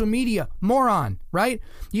on social media. Moron, right?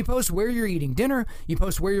 You post where you're eating dinner. You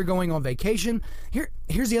post where you're going on vacation.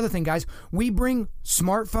 Here's the other thing, guys. We bring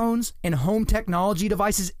smartphones and home technology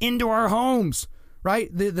devices into our homes, right?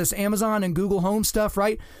 This Amazon and Google Home stuff,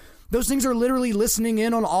 right? Those things are literally listening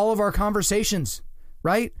in on all of our conversations,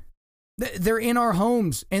 right? They're in our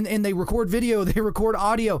homes, and they record video, they record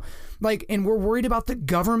audio, like, and we're worried about the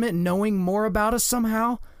government knowing more about us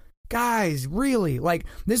somehow. Guys, really, like,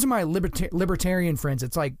 this is my libertarian friends.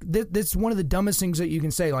 It's like, this is one of the dumbest things that you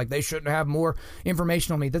can say. Like, they shouldn't have more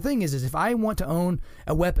information on me. The thing is if I want to own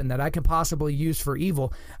a weapon that I can possibly use for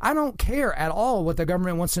evil, I don't care at all what the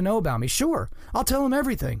government wants to know about me. Sure, I'll tell them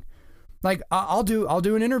everything. Like, I'll do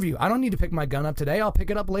an interview. I don't need to pick my gun up today. I'll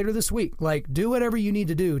pick it up later this week. Like, do whatever you need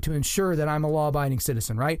to do to ensure that I'm a law-abiding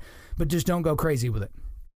citizen, right? But just don't go crazy with it.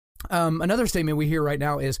 Another statement we hear right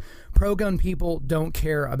now is pro-gun people don't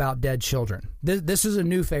care about dead children. This is a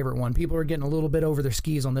new favorite one. People are getting a little bit over their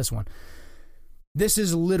skis on this one. This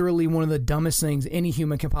is literally one of the dumbest things any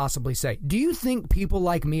human can possibly say. Do you think people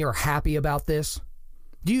like me are happy about this?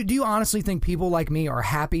 Do you honestly think people like me are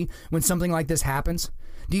happy when something like this happens?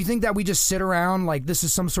 Do you think that we just sit around like this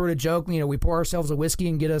is some sort of joke? You know, we pour ourselves a whiskey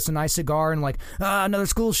and get us a nice cigar and like, another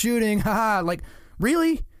school shooting. Haha. Like,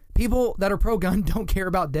 really? People that are pro-gun don't care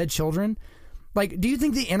about dead children? Like, do you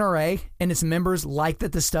think the NRA and its members like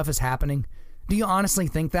that this stuff is happening? Do you honestly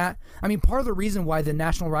think that? I mean, part of the reason why the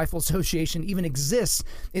National Rifle Association even exists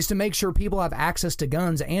is to make sure people have access to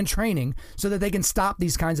guns and training so that they can stop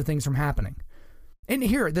these kinds of things from happening. And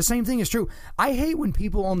here, the same thing is true. I hate when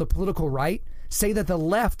people on the political right say that the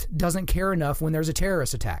left doesn't care enough when there's a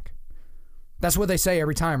terrorist attack. That's what they say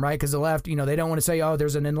every time, right? Because the left, you know, they don't want to say, oh,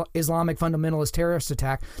 there's an Islamic fundamentalist terrorist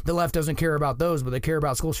attack. The left doesn't care about those, but they care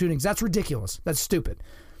about school shootings. That's ridiculous. That's stupid.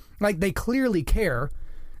 Like, they clearly care,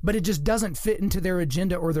 but it just doesn't fit into their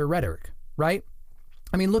agenda or their rhetoric, right?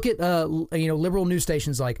 I mean, look at, liberal news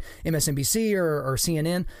stations like MSNBC or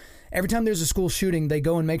CNN. Every time there's a school shooting, they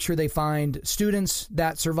go and make sure they find students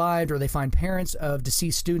that survived or they find parents of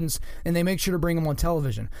deceased students, and they make sure to bring them on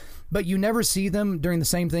television. But you never see them during the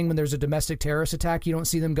same thing when there's a domestic terrorist attack. You don't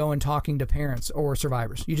see them going talking to parents or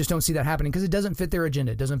survivors. You just don't see that happening because it doesn't fit their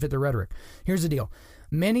agenda. It doesn't fit their rhetoric. Here's the deal.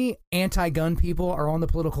 Many anti-gun people are on the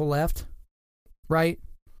political left, right?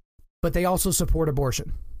 But they also support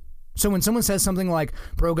abortion. So when someone says something like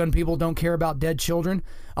pro-gun people don't care about dead children,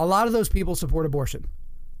 a lot of those people support abortion.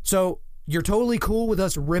 So you're totally cool with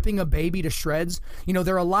us ripping a baby to shreds. You know,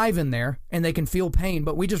 they're alive in there and they can feel pain,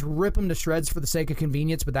 but we just rip them to shreds for the sake of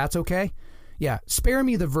convenience, but that's okay. Yeah, spare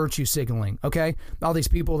me the virtue signaling, okay? All these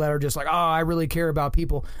people that are just like, oh, I really care about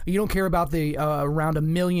people. You don't care about the around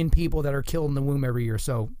 1 million people that are killed in the womb every year.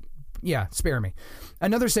 So yeah, spare me.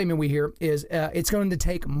 Another statement we hear is it's going to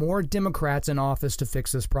take more Democrats in office to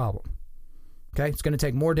fix this problem. Okay, it's going to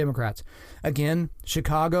take more Democrats. Again,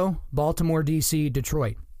 Chicago, Baltimore, D.C.,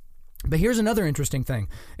 Detroit. But here's another interesting thing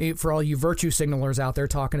for all you virtue signalers out there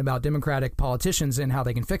talking about Democratic politicians and how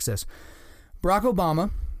they can fix this. Barack Obama,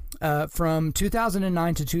 from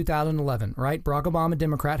 2009 to 2011, right? Barack Obama,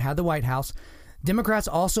 Democrat, had the White House. Democrats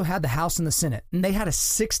also had the House and the Senate, and they had a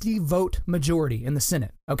 60-vote majority in the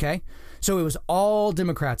Senate, okay? So it was all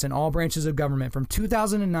Democrats in all branches of government from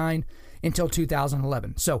 2009 until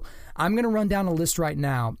 2011. So I'm going to run down a list right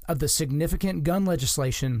now of the significant gun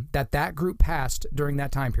legislation that group passed during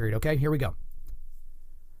that time period, okay? Here we go.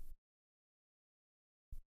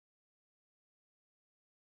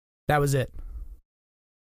 That was it.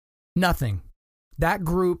 Nothing. That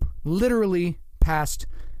group literally passed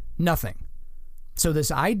nothing. So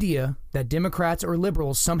this idea that Democrats or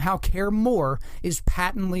liberals somehow care more is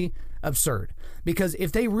patently absurd. Because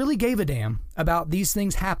if they really gave a damn about these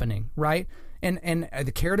things happening, right, and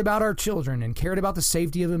cared about our children and cared about the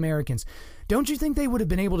safety of Americans, don't you think they would have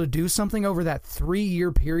been able to do something over that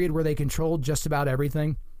 3-year period where they controlled just about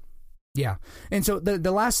everything? Yeah. And so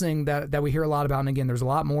the last thing that we hear a lot about, and again, there's a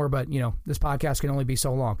lot more, but, you know, this podcast can only be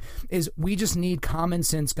so long, is we just need common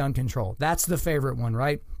sense gun control. That's the favorite one,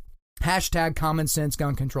 right? Hashtag common sense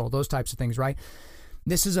gun control, those types of things, right?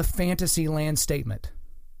 This is a fantasy land statement,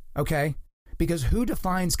 okay? Because who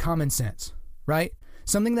defines common sense, right?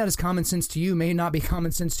 Something that is common sense to you may not be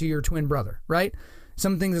common sense to your twin brother, right?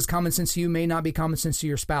 Something that's common sense to you may not be common sense to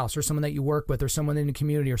your spouse or someone that you work with or someone in the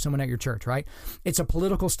community or someone at your church, right? It's a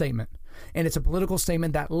political statement, and it's a political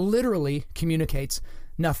statement that literally communicates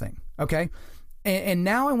nothing, okay? And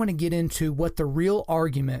now I want to get into what the real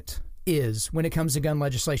argument is when it comes to gun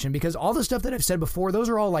legislation, because all the stuff that I've said before, those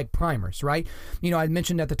are all like primers, right? You know, I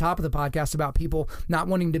mentioned at the top of the podcast about people not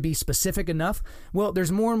wanting to be specific enough. Well,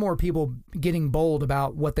 there's more and more people getting bold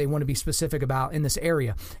about what they want to be specific about in this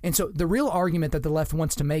area. And so the real argument that the left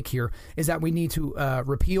wants to make here is that we need to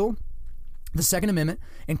repeal the Second Amendment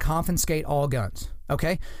and confiscate all guns.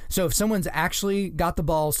 Okay, so if someone's actually got the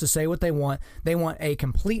balls to say what they want a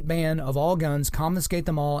complete ban of all guns, confiscate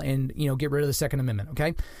them all, and, you know, get rid of the Second Amendment.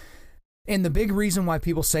 Okay. And the big reason why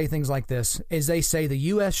people say things like this is they say the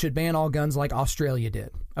U.S. should ban all guns like Australia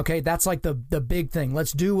did. Okay, that's like the big thing.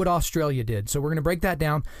 Let's do what Australia did. So we're going to break that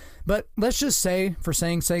down. But let's just say, for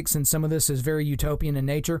saying sake, since some of this is very utopian in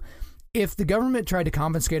nature, if the government tried to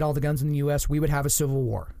confiscate all the guns in the U.S., we would have a civil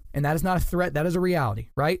war. And that is not a threat. That is a reality,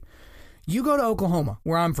 right? You go to Oklahoma,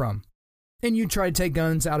 where I'm from, and you try to take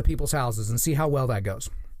guns out of people's houses and see how well that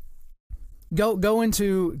goes. Go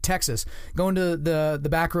into Texas, go into the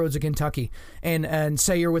back roads of Kentucky, and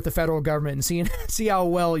say you're with the federal government and see how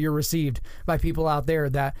well you're received by people out there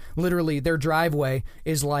that literally their driveway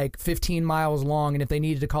is like 15 miles long, and if they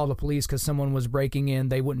needed to call the police because someone was breaking in,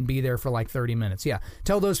 they wouldn't be there for like 30 minutes. Yeah,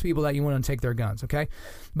 tell those people that you want to take their guns, okay?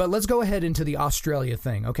 But let's go ahead into the Australia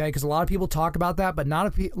thing, okay? Because a lot of people talk about that, but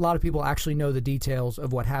not a lot of people actually know the details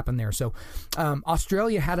of what happened there. So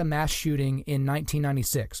Australia had a mass shooting in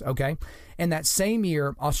 1996, okay? And that same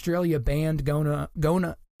year, Australia banned gun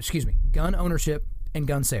ownership and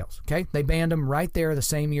gun sales. Okay, they banned them right there the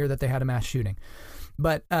same year that they had a mass shooting.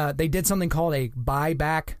 But they did something called a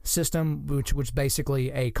buyback system, which was basically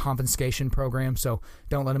a confiscation program. So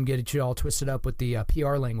don't let them get you all twisted up with the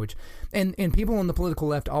PR language. And people on the political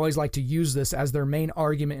left always like to use this as their main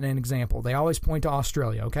argument and an example. They always point to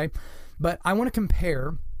Australia, okay? But I want to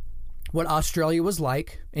compare what Australia was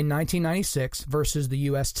like in 1996 versus the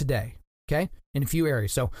U.S. today, okay? In a few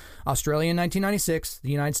areas. So Australia in 1996,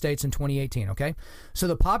 the United States in 2018, okay? So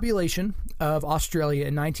the population of Australia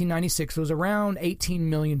in 1996 was around 18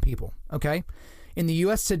 million people, okay? In the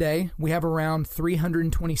U.S. today, we have around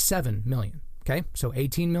 327 million, okay? So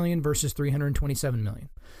 18 million versus 327 million.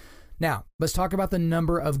 Now, let's talk about the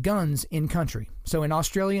number of guns in country. So in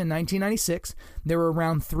Australia in 1996, there were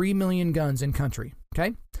around 3 million guns in country,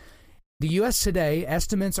 okay? The U.S. today,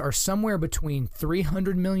 estimates are somewhere between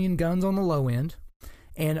 300 million guns on the low end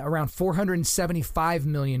and around 475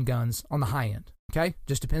 million guns on the high end, okay?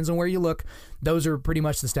 Just depends on where you look. Those are pretty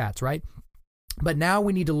much the stats, right? But now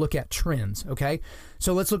we need to look at trends, okay?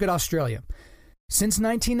 So let's look at Australia. Since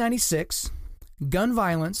 1996, gun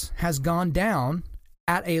violence has gone down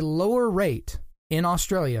at a lower rate in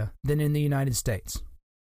Australia than in the United States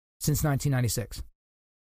since 1996.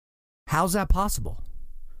 How's that possible?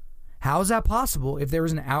 How is that possible if there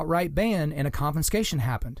was an outright ban and a confiscation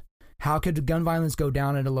happened? How could gun violence go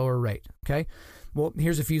down at a lower rate? Okay, well,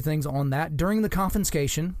 here's a few things on that. During the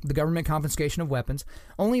confiscation, the government confiscation of weapons,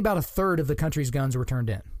 only about a third of the country's guns were turned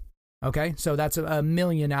in. Okay, so that's a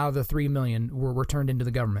million out of the 3 million were turned into the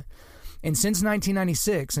government. And since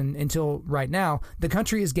 1996 and until right now, the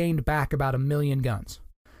country has gained back about 1 million guns.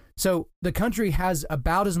 So the country has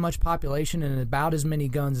about as much population and about as many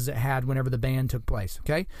guns as it had whenever the ban took place,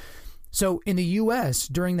 okay? So in the U.S.,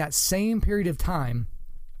 during that same period of time,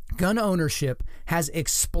 gun ownership has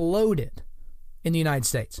exploded in the United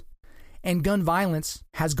States, and gun violence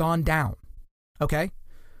has gone down, okay?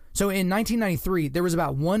 So in 1993, there was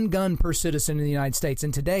about 1 gun per citizen in the United States,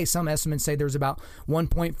 and today some estimates say there's about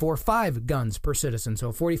 1.45 guns per citizen, so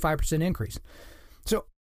a 45% increase. So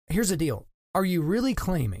here's the deal. Are you really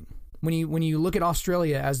claiming, when you look at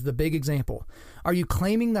Australia as the big example, are you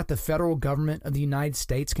claiming that the federal government of the United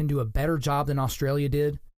States can do a better job than Australia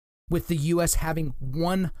did, with the U.S. having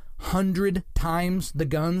 100 times the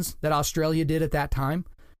guns that Australia did at that time?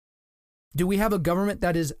 Do we have a government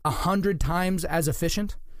that is 100 times as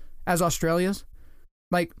efficient as Australia's?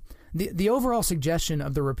 Like, the overall suggestion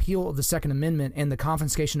of the repeal of the Second Amendment and the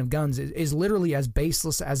confiscation of guns is literally as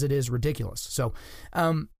baseless as it is ridiculous. So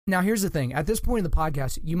now here's the thing. At this point in the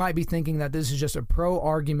podcast, you might be thinking that this is just a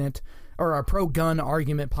pro-argument or a pro-gun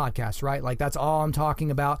argument podcast, right? Like, that's all I'm talking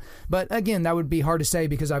about. But again, that would be hard to say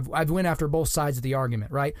because I've went after both sides of the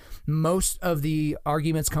argument, right? Most of the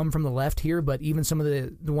arguments come from the left here, but even some of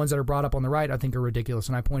the ones that are brought up on the right I think are ridiculous,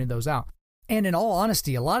 and I pointed those out. And in all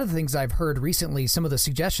honesty, a lot of the things I've heard recently, some of the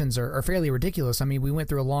suggestions are fairly ridiculous. I mean, we went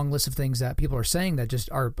through a long list of things that people are saying that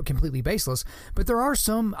just are completely baseless. But there are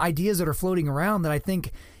some ideas that are floating around that I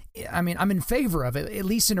think, I mean, I'm in favor of it, at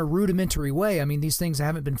least in a rudimentary way. I mean, these things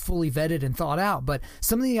haven't been fully vetted and thought out, but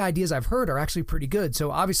some of the ideas I've heard are actually pretty good.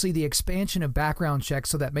 So obviously the expansion of background checks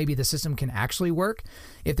so that maybe the system can actually work.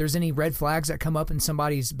 If there's any red flags that come up in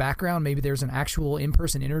somebody's background, maybe there's an actual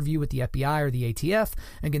in-person interview with the FBI or the ATF.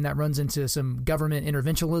 Again, that runs into some government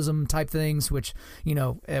interventionism type things, which, you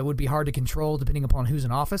know, it would be hard to control depending upon who's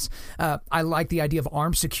in office. I like the idea of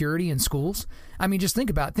armed security in schools. I mean, just think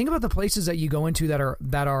about the places that you go into that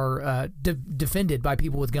are defended by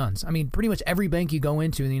people with guns. I mean, pretty much every bank you go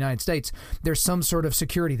into in the United States, there's some sort of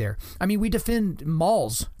security there. I mean, we defend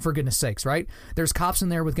malls, for goodness sakes, right? There's cops in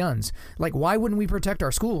there with guns. Like, why wouldn't we protect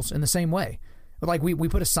our schools in the same way? Like, we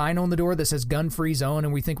put a sign on the door that says gun-free zone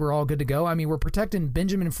and we think we're all good to go. I mean, we're protecting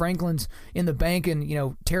Benjamin Franklin's in the bank and, you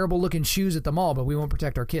know, terrible-looking shoes at the mall, but we won't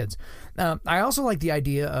protect our kids. I also like the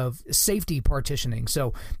idea of safety partitioning.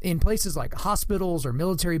 So in places like hospitals or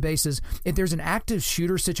military bases, if there's an active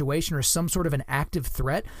shooter situation or some sort of an active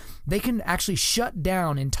threat, they can actually shut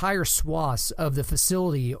down entire swaths of the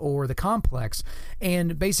facility or the complex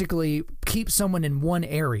and basically keep someone in one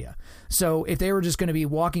area. So if they were just going to be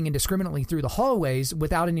walking indiscriminately through the hallways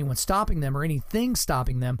without anyone stopping them or anything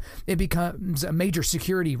stopping them, it becomes a major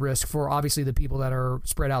security risk for obviously the people that are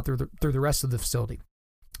spread out through the rest of the facility.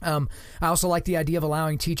 I also like the idea of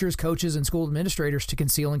allowing teachers, coaches, and school administrators to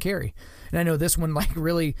conceal and carry. And I know this one like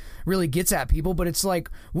really gets at people, but it's like,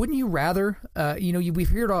 wouldn't you rather? We've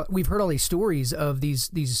heard all these stories of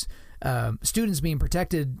these students being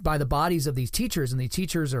protected by the bodies of these teachers, and these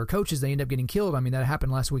teachers or coaches, they end up getting killed. I mean, that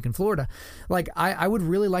happened last week in Florida. Like, I would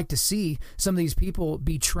really like to see some of these people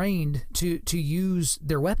be trained to use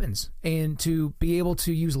their weapons and to be able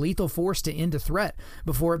to use lethal force to end a threat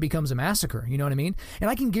before it becomes a massacre. You know what I mean? And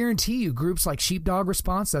I can guarantee you groups like Sheepdog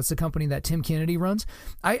Response, that's the company that Tim Kennedy runs,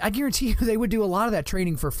 I guarantee you they would do a lot of that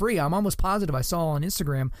training for free. I'm almost positive I saw on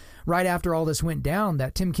Instagram right after all this went down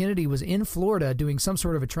that Tim Kennedy was in Florida doing some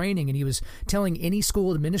sort of a training, and he was telling any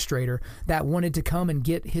school administrator that wanted to come and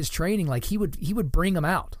get his training, like he would bring them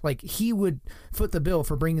out. Like, he would foot the bill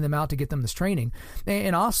for bringing them out to get them this training.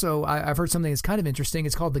 And also, I've heard something that's kind of interesting.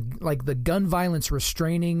 It's called the Gun Violence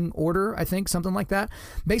Restraining Order, I think, something like that.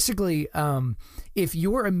 Basically, if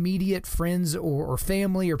your immediate friends or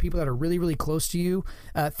family or people that are really, really close to you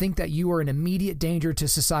think that you are an immediate danger to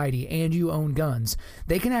society and you own guns,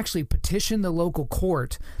 they can actually petition the local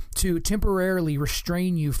court to temporarily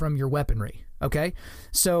restrain you from your weaponry. Okay,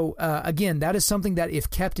 so again, that is something that, if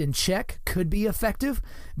kept in check, could be effective,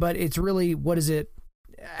 but it's really,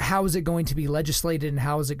 how is it going to be legislated, and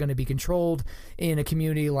how is it going to be controlled in a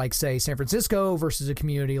community like, say, San Francisco versus a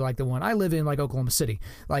community like the one I live in, like Oklahoma City?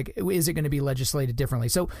 Like, is it going to be legislated differently?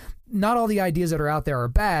 So not all the ideas that are out there are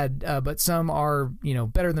bad, but some are,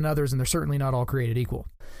 better than others, and they're certainly not all created equal.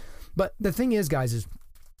 But the thing is, guys, is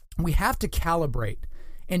we have to calibrate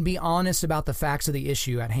and be honest about the facts of the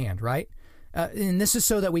issue at hand, right? And this is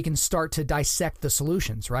so that we can start to dissect the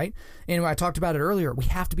solutions, right? And I talked about it earlier. We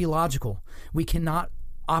have to be logical. We cannot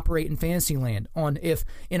operate in fantasy land on if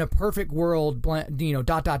in a perfect world,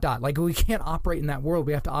 Like, we can't operate in that world.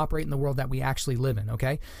 We have to operate in the world that we actually live in,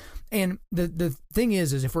 okay? And the thing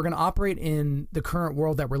is if we're going to operate in the current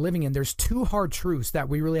world that we're living in, there's two hard truths that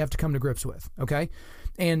we really have to come to grips with, okay?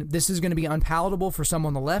 And this is going to be unpalatable for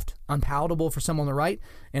someone on the left, unpalatable for someone on the right.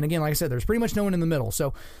 And again, like I said, there's pretty much no one in the middle.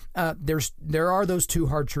 So there are those two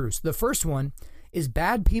hard truths. The first one is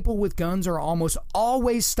bad people with guns are almost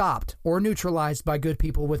always stopped or neutralized by good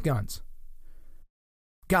people with guns.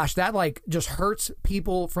 Gosh, that just hurts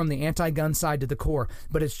people from the anti-gun side to the core,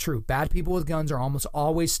 but it's true. Bad people with guns are almost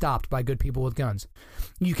always stopped by good people with guns.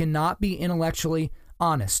 You cannot be intellectually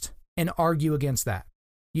honest and argue against that.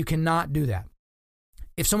 You cannot do that.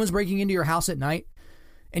 If someone's breaking into your house at night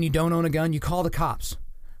and you don't own a gun, you call the cops.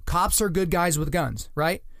 Cops are good guys with guns,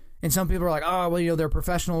 right? And some people are like, oh, well, they're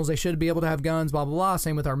professionals. They should be able to have guns, blah, blah, blah.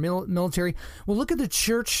 Same with our military. Well, look at the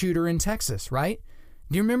church shooter in Texas, right?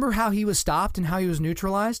 Do you remember how he was stopped and how he was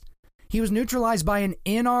neutralized? He was neutralized by an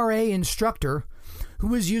NRA instructor who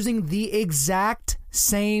was using the exact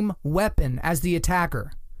same weapon as the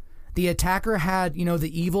attacker. The attacker had,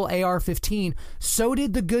 the evil AR-15. So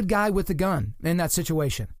did the good guy with the gun in that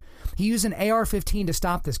situation. He used an AR-15 to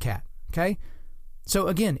stop this cat, okay? So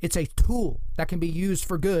again, it's a tool that can be used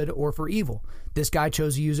for good or for evil. This guy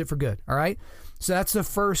chose to use it for good, all right? So that's the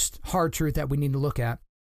first hard truth that we need to look at.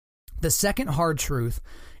 The second hard truth,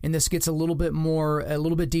 and this gets a little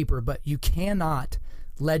bit deeper, but you cannot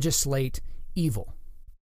legislate evil.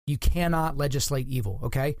 You cannot legislate evil,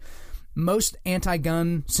 okay? Most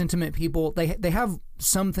anti-gun sentiment people, they have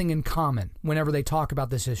something in common whenever they talk about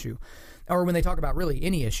this issue, or when they talk about really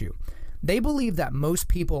any issue. They believe that most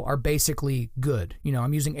people are basically good.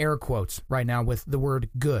 I'm using air quotes right now with the word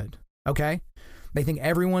good, okay? They think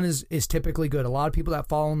everyone is typically good. A lot of people that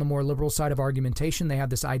fall on the more liberal side of argumentation, they have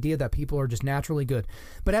this idea that people are just naturally good.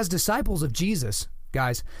 But as disciples of Jesus,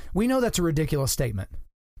 guys, we know that's a ridiculous statement.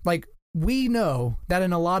 Like, we know that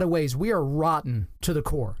in a lot of ways we are rotten to the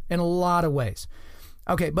core in a lot of ways.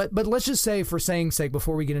 Okay, but let's just say, for saying's sake,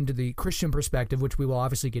 before we get into the Christian perspective, which we will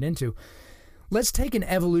obviously get into, let's take an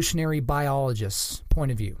evolutionary biologist's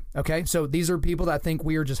point of view. Okay, so these are people that think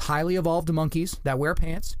we are just highly evolved monkeys that wear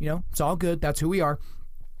pants. It's all good. That's who we are.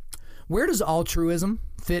 Where does altruism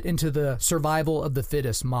fit into the survival of the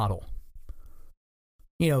fittest model?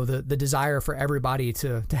 The desire for everybody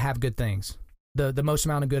to have good things. The most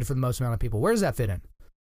amount of good for the most amount of people. Where does that fit in?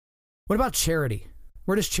 What about charity?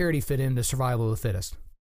 Where does charity fit into survival of the fittest?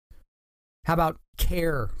 How about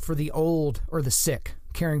care for the old or the sick,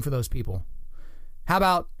 caring for those people? How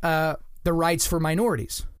about the rights for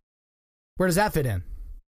minorities? Where does that fit in?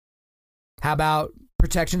 How about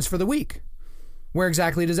protections for the weak? Where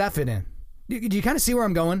exactly does that fit in? Do you kind of see where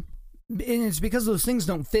I'm going? And it's because those things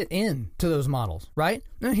don't fit in to those models, right?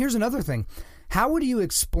 And here's another thing. How would you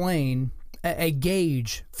explain a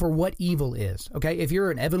gauge for what evil is? Okay, if you're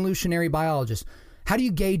an evolutionary biologist, how do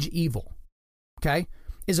you gauge evil? Okay,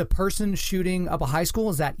 is a person shooting up a high school,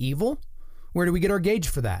 is that evil? Where do we get our gauge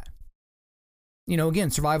for that? Again,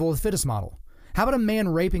 survival of the fittest model. How about a man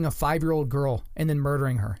raping a 5-year-old girl and then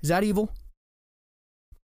murdering her? Is that evil?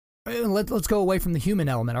 let's go away from the human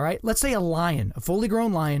element, all right? Let's say a lion, a fully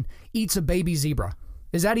grown lion, eats a baby zebra.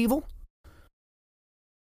 Is that evil?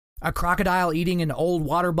 A crocodile eating an old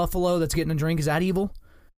water buffalo that's getting a drink, is that evil?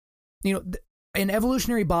 You know, an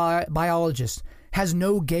evolutionary biologist has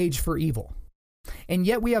no gauge for evil. And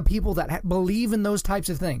yet we have people that believe in those types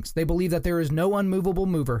of things. They believe that there is no unmovable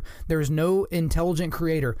mover. There is no intelligent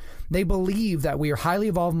creator. They believe that we are highly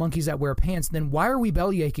evolved monkeys that wear pants. Then why are we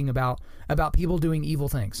belly aching about people doing evil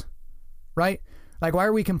things? Right? Like, why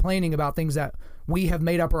are we complaining about things that we have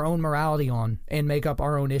made up our own morality on and make up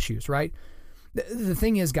our own issues, right? The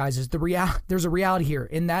thing is, guys, is there's a reality here,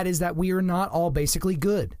 and that is that we are not all basically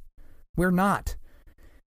good. We're not.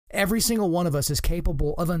 Every single one of us is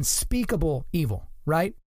capable of unspeakable evil,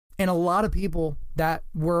 right? And a lot of people that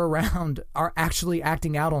were around are actually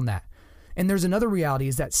acting out on that. And there's another reality,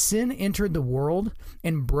 is that sin entered the world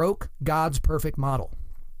and broke God's perfect model.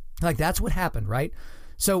 Like, that's what happened, right?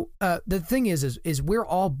 So the thing is we're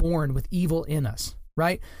all born with evil in us,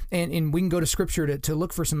 right? And we can go to scripture to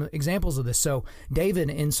look for some examples of this. So David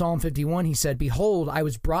in Psalm 51, he said, "Behold, I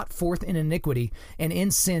was brought forth in iniquity, and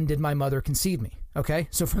in sin did my mother conceive me." Okay,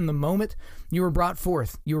 so from the moment you were brought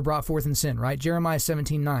forth in sin, right? Jeremiah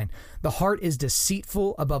 17:9, "The heart is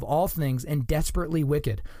deceitful above all things and desperately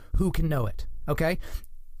wicked. Who can know it?" Okay,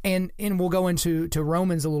 and we'll go into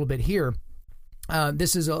Romans a little bit here.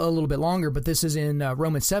 This is a little bit longer, but this is in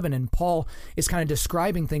Romans 7, and Paul is kind of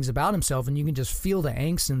describing things about himself, and you can just feel the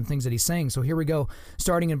angst and the things that he's saying. So here we go,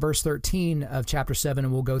 starting in verse 13 of chapter 7,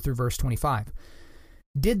 and we'll go through verse 25.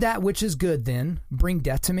 "Did that which is good then bring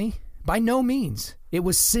death to me? By no means. It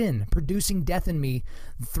was sin producing death in me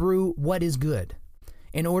through what is good,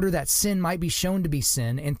 in order that sin might be shown to be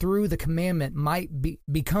sin, and through the commandment might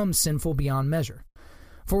become sinful beyond measure.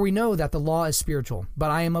 For we know that the law is spiritual, but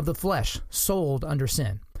I am of the flesh, sold under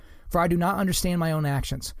sin. For I do not understand my own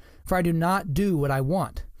actions. For I do not do what I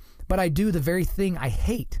want, but I do the very thing I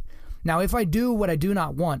hate. Now if I do what I do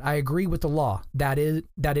not want, I agree with the law, that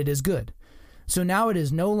it is good. So now it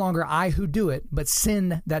is no longer I who do it, but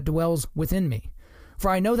sin that dwells within me. For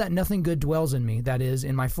I know that nothing good dwells in me, that is,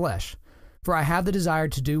 in my flesh. For I have the desire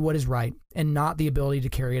to do what is right, and not the ability to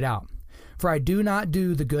carry it out. For I do not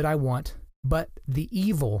do the good I want, but the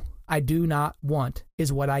evil I do not want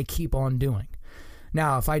is what I keep on doing.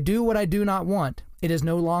 Now, if I do what I do not want, it is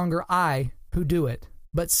no longer I who do it,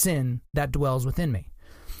 but sin that dwells within me.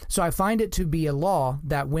 So I find it to be a law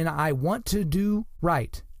that when I want to do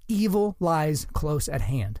right, evil lies close at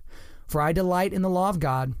hand. For I delight in the law of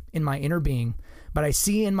God in my inner being, but I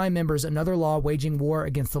see in my members another law waging war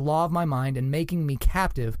against the law of my mind and making me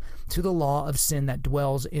captive to the law of sin that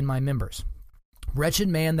dwells in my members. Wretched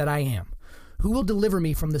man that I am, who will deliver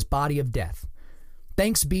me from this body of death?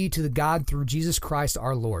 Thanks be to the God through Jesus Christ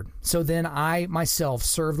our Lord. So then I myself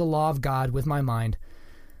serve the law of God with my mind,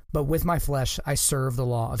 but with my flesh I serve the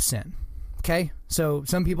law of sin." Okay? So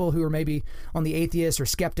some people who are maybe on the atheist or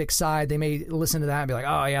skeptic side, they may listen to that and be like,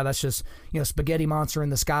 "Oh yeah, that's just, spaghetti monster in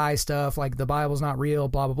the sky stuff, like the Bible's not real,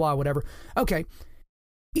 blah, blah, blah, whatever." Okay.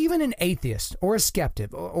 Even an atheist or a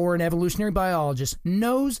skeptic or an evolutionary biologist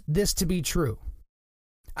knows this to be true.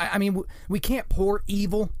 I mean, we can't pour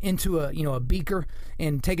evil into a beaker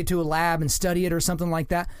and take it to a lab and study it or something like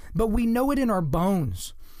that, but we know it in our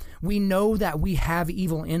bones. We know that we have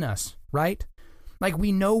evil in us, right? Like,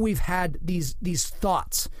 we know we've had these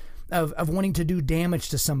thoughts of wanting to do damage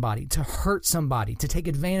to somebody, to hurt somebody, to take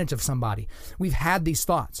advantage of somebody. We've had these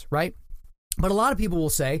thoughts, right? But a lot of people will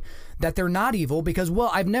say that they're not evil because,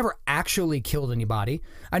 well, I've never actually killed anybody.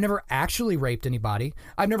 I've never actually raped anybody.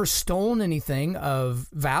 I've never stolen anything of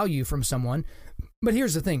value from someone. But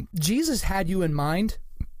here's the thing. Jesus had you in mind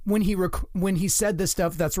when he said this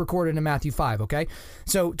stuff that's recorded in Matthew 5, okay?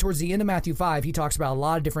 So towards the end of Matthew 5, he talks about a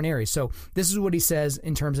lot of different areas. So this is what he says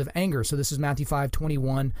in terms of anger. So this is Matthew 5,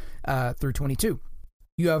 21 through 22.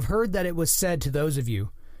 "You have heard that it was said to those of you,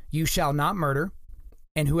 'You shall not murder,'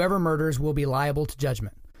 and whoever murders will be liable to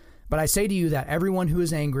judgment. But I say to you that everyone who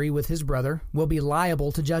is angry with his brother will be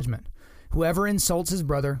liable to judgment. Whoever insults his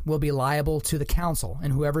brother will be liable to the council,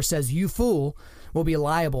 and whoever says 'you fool' will be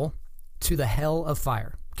liable to the hell of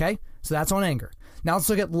fire." Okay? So that's on anger. Now let's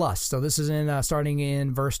look at lust. So this is starting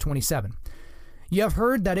in verse 27. "You have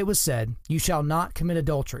heard that it was said, 'You shall not commit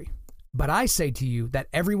adultery.' But I say to you that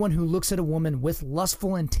everyone who looks at a woman with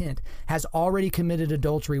lustful intent has already committed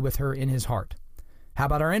adultery with her in his heart." How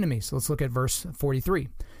about our enemies? Let's look at verse 43.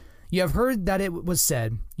 "You have heard that it was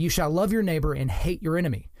said, 'You shall love your neighbor and hate your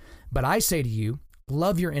enemy.' But I say to you,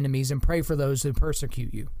 love your enemies and pray for those who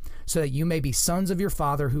persecute you, so that you may be sons of your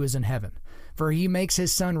Father who is in heaven. For he makes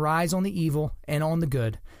his sun rise on the evil and on the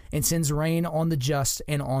good, and sends rain on the just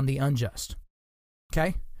and on the unjust.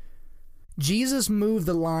 Okay? Jesus moved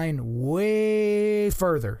the line way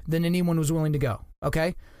further than anyone was willing to go.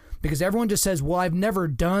 Okay? Because everyone just says, well, I've never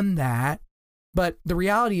done that. But the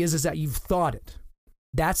reality is that you've thought it.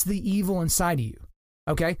 That's the evil inside of you.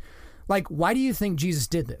 Okay? Like, why do you think Jesus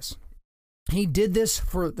did this? He did this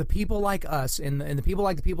for the people like us and the people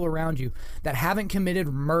like the people around you that haven't committed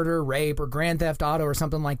murder, rape, or grand theft auto or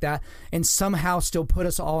something like that, and somehow still put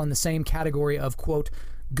us all in the same category of, quote,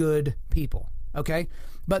 good people. Okay?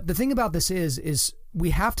 But the thing about this is we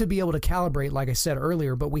have to be able to calibrate, like I said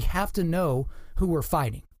earlier, but we have to know who we're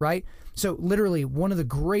fighting, right? So literally, one of the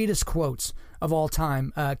greatest quotes of all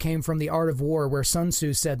time came from The Art of War, where Sun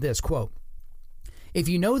Tzu said this, quote, "If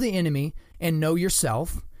you know the enemy and know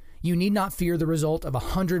yourself, you need not fear the result of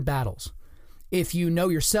 100 battles. If you know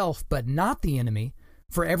yourself but not the enemy,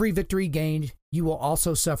 for every victory gained, you will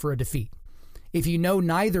also suffer a defeat. If you know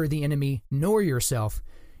neither the enemy nor yourself,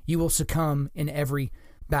 you will succumb in every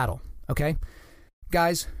battle." Okay?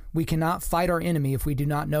 Guys, we cannot fight our enemy if we do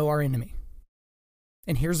not know our enemy.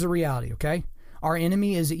 And here's the reality, okay? Our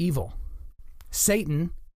enemy is evil.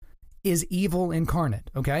 Satan is evil incarnate,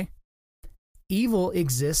 okay? Evil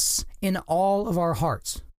exists in all of our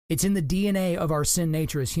hearts. It's in the DNA of our sin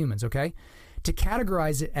nature as humans, okay? To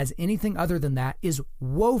categorize it as anything other than that is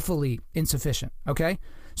woefully insufficient, okay?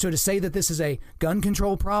 So to say that this is a gun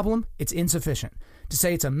control problem, it's insufficient. To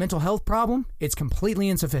say it's a mental health problem, it's completely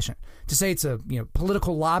insufficient. To say it's a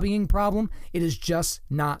political lobbying problem, it is just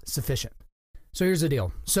not sufficient. So here's the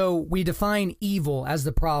deal. So we define evil as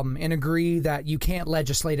the problem and agree that you can't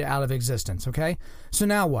legislate it out of existence, okay? So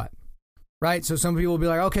now what? Right? So some people will be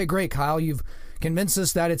like, okay, great, Kyle, you've convinced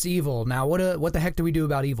us that it's evil. Now what the heck do we do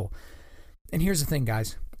about evil? And here's the thing,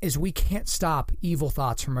 guys, is we can't stop evil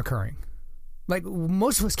thoughts from occurring. Like,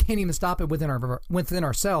 most of us can't even stop it within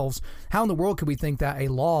ourselves. How in the world could we think that a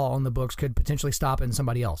law on the books could potentially stop it in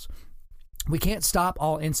somebody else? We can't stop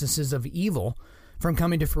all instances of evil from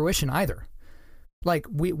coming to fruition either. Like,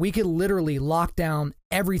 we could literally lock down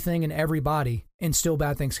everything and everybody and still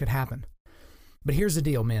bad things could happen. But here's the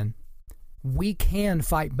deal, man. We can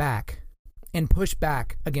fight back and push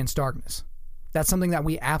back against darkness. That's something that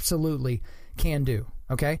we absolutely can do,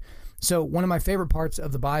 okay? So one of my favorite parts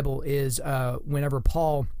of the Bible is whenever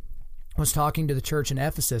Paul was talking to the church in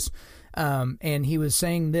Ephesus, and he was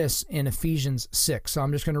saying this in Ephesians 6. So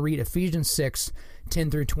I'm just going to read Ephesians 6,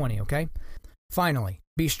 10 through 20, okay? "Finally,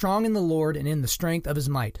 be strong in the Lord and in the strength of his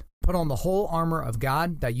might. Put on the whole armor of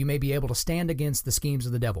God, that you may be able to stand against the schemes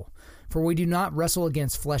of the devil. For we do not wrestle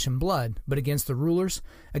against flesh and blood, but against the rulers,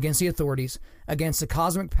 against the authorities, against the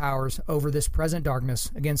cosmic powers over this present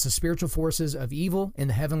darkness, against the spiritual forces of evil in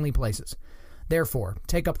the heavenly places. Therefore,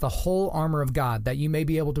 take up the whole armor of God, that you may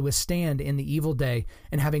be able to withstand in the evil day,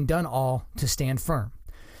 and having done all, to stand firm.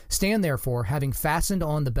 Stand therefore, having fastened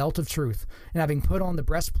on the belt of truth, and having put on the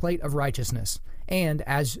breastplate of righteousness, and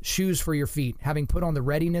as shoes for your feet, having put on the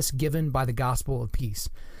readiness given by the gospel of peace.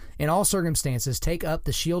 In all circumstances, take up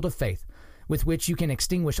the shield of faith, with which you can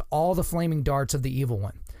extinguish all the flaming darts of the evil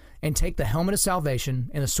one, and take the helmet of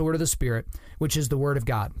salvation and the sword of the Spirit, which is the word of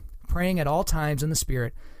God, praying at all times in the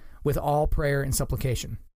Spirit, with all prayer and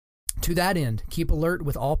supplication. To that end, keep alert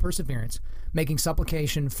with all perseverance, making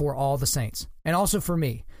supplication for all the saints, and also for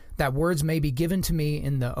me, that words may be given to me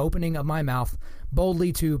in the opening of my mouth,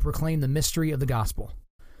 boldly to proclaim the mystery of the gospel,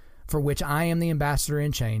 for which I am the ambassador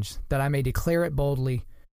in chains, that I may declare it boldly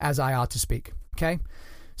as I ought to speak." Okay?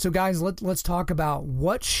 So guys, let's talk about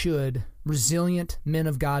what should resilient men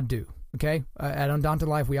of God do. Okay? At Undaunted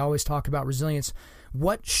Life, we always talk about resilience.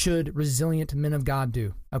 What should resilient men of God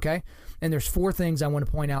do? Okay? And there's 4 things I want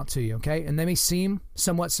to point out to you, okay? And they may seem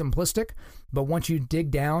somewhat simplistic, but once you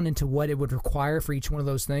dig down into what it would require for each one of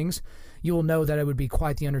those things, you will know that it would be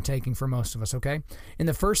quite the undertaking for most of us, okay? And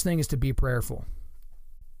the first thing is to be prayerful,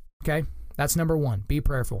 okay? That's number 1, be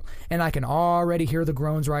prayerful. And I can already hear the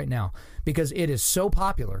groans right now because it is so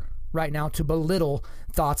popular right now to belittle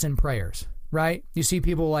thoughts and prayers, right? You see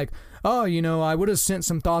people like, oh, I would have sent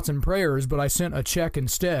some thoughts and prayers, but I sent a check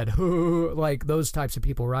instead. Like those types of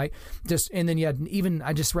people, right? And then you had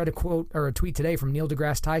I just read a quote or a tweet today from Neil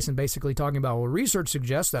deGrasse Tyson basically talking about, well, research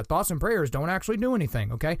suggests that thoughts and prayers don't actually do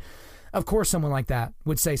anything, okay? Of course, someone like that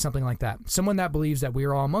would say something like that. Someone that believes that we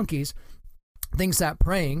are all monkeys thinks that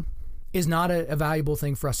praying is not a valuable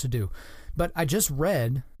thing for us to do. But I just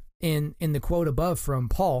read in the quote above from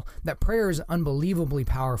Paul that prayer is unbelievably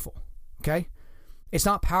powerful, okay? It's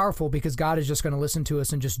not powerful because God is just going to listen to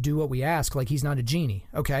us and just do what we ask, like he's not a genie,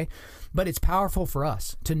 okay? But it's powerful for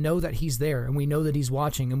us to know that he's there, and we know that he's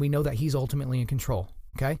watching, and we know that he's ultimately in control,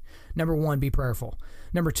 okay? Number 1, be prayerful.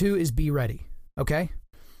 Number 2 is be ready, okay?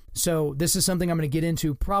 So this is something I'm going to get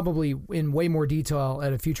into probably in way more detail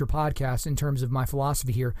at a future podcast in terms of my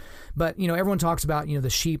philosophy here. But, everyone talks about, the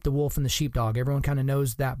sheep, the wolf, and the sheepdog. Everyone kind of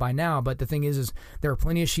knows that by now. But the thing is there are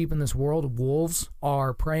plenty of sheep in this world. Wolves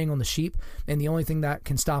are preying on the sheep. And the only thing that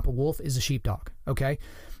can stop a wolf is a sheepdog. Okay.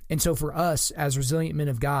 And so for us as resilient men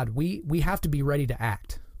of God, we have to be ready to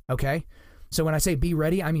act. Okay. So when I say be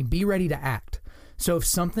ready, I mean be ready to act. So if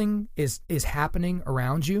something is happening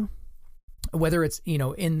around you, whether it's,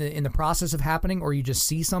 in the process of happening or you just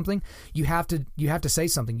see something, you have to say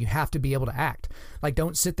something. You have to be able to act. Like,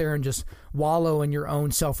 don't sit there and just wallow in your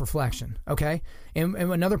own self-reflection. Okay. And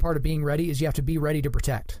another part of being ready is you have to be ready to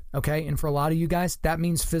protect. Okay. And for a lot of you guys, that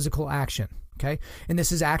means physical action. Okay. And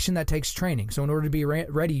this is action that takes training. So in order to be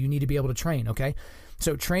ready, you need to be able to train. Okay.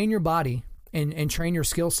 So train your body and train your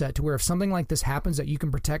skill set to where if something like this happens, that you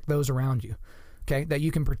can protect those around you. Okay, that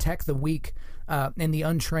you can protect the weak and the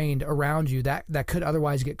untrained around you that could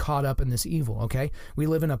otherwise get caught up in this evil, okay? We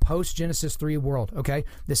live in a post-Genesis 3 world, okay?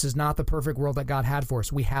 This is not the perfect world that God had for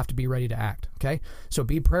us. We have to be ready to act, okay? So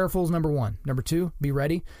be prayerful is number 1. Number 2, be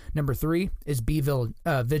ready. Number 3 is be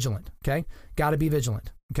vigilant, okay? Got to be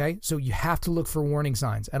vigilant, okay? So you have to look for warning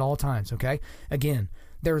signs at all times, okay? Again,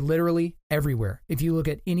 they're literally everywhere. If you look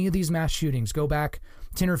at any of these mass shootings, go back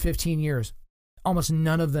 10 or 15 years, almost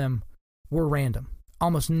none of them were random.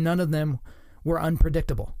 Almost none of them were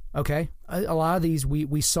unpredictable, okay? A lot of these,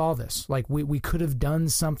 we saw this. Like, we could have done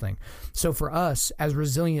something. So for us, as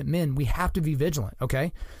resilient men, we have to be vigilant,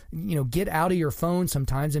 okay? Get out of your phone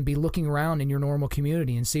sometimes and be looking around in your normal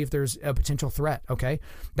community and see if there's a potential threat, okay?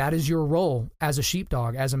 That is your role as a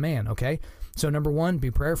sheepdog, as a man, okay? So number 1, be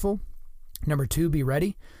prayerful. Number 2, be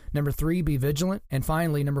ready. Number 3, be vigilant. And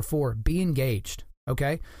finally, number 4, be engaged,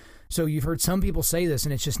 okay? So you've heard some people say this,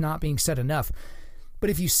 and it's just not being said enough. But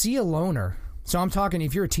if you see a loner, so I'm talking,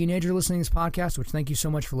 if you're a teenager listening to this podcast, which thank you so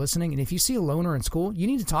much for listening, and if you see a loner in school, you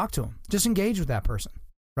need to talk to them. Just engage with that person,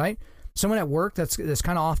 right? Someone at work that's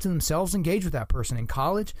kind of off to themselves, engage with that person. In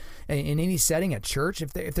college, in any setting, at church,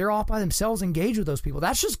 if they're off by themselves, engage with those people.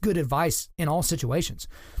 That's just good advice in all situations,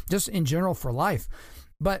 just in general for life.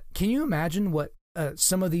 But can you imagine what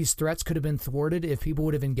some of these threats could have been thwarted if people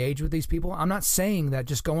would have engaged with these people? I'm not saying that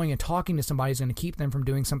just going and talking to somebody is going to keep them from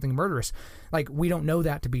doing something murderous. Like, we don't know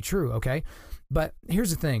that to be true, okay? But here's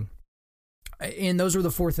the thing. And those are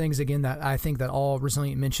the 4 things, again, that I think that all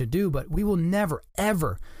resilient men should do, but we will never,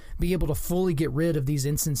 ever be able to fully get rid of these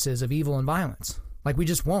instances of evil and violence. Like, we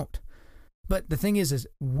just won't. But the thing is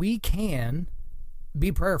we can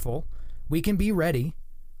be prayerful, we can be ready,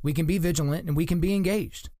 we can be vigilant, and we can be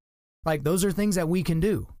engaged. Like, those are things that we can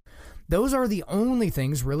do. Those are the only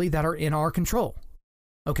things really that are in our control.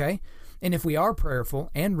 Okay? And if we are prayerful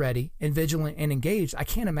and ready and vigilant and engaged, I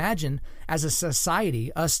can't imagine as a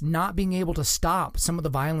society us not being able to stop some of the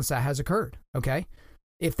violence that has occurred. Okay?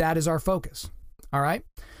 If that is our focus. All right?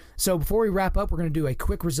 So before we wrap up, we're going to do a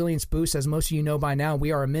quick resilience boost. As most of you know by now,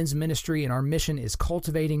 we are a men's ministry and our mission is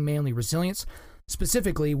cultivating manly resilience.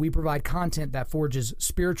 Specifically, we provide content that forges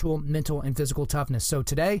spiritual, mental, and physical toughness. So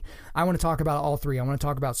today, I want to talk about all 3. I want to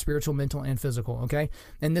talk about spiritual, mental, and physical, okay?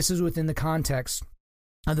 And this is within the context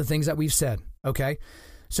of the things that we've said, okay?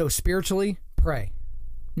 So spiritually, pray.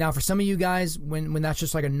 Now, for some of you guys, when that's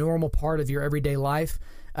just like a normal part of your everyday life,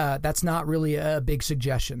 that's not really a big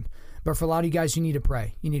suggestion. But for a lot of you guys, you need to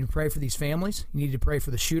pray. You need to pray for these families. You need to pray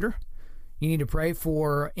for the shooter. You need to pray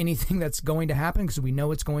for anything that's going to happen because we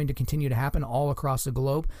know it's going to continue to happen all across the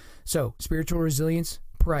globe. So spiritual resilience,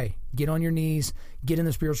 pray. Get on your knees, get in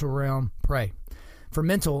the spiritual realm, pray. For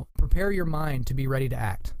mental, prepare your mind to be ready to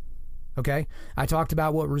act. Okay? I talked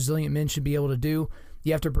about what resilient men should be able to do.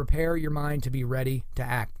 You have to prepare your mind to be ready to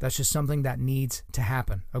act. That's just something that needs to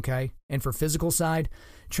happen. Okay? And for physical side,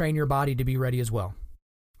 train your body to be ready as well.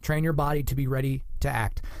 Train your body to be ready to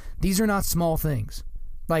act. These are not small things.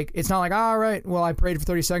 Like, it's not like, all right, well, I prayed for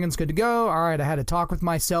 30 seconds, good to go. All right, I had a talk with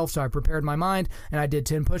myself, so I prepared my mind, and I did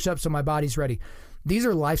 10 push-ups, so my body's ready. These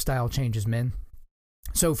are lifestyle changes, men.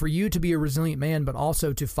 So for you to be a resilient man, but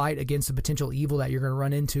also to fight against the potential evil that you're going to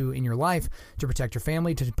run into in your life, to protect your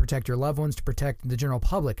family, to protect your loved ones, to protect the general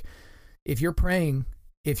public, if you're praying,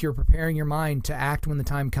 if you're preparing your mind to act when the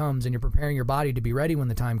time comes, and you're preparing your body to be ready when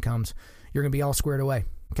the time comes, you're going to be all squared away.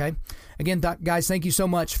 Okay. Again, guys, thank you so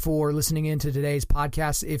much for listening in to today's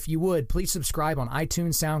podcast. If you would, please subscribe on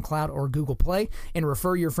iTunes, SoundCloud, or Google Play, and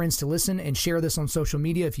refer your friends to listen, and share this on social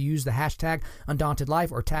media. If you use the hashtag Undaunted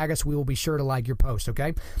Life or tag us, we will be sure to like your post.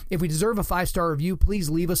 Okay. If we deserve a 5-star review, please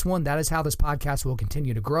leave us one. That is how this podcast will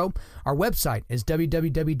continue to grow. Our website is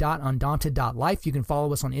www.undaunted.life. You can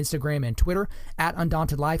follow us on Instagram and Twitter at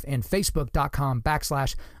Undaunted Life and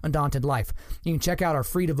Facebook.com/Undaunted Life. You can check out our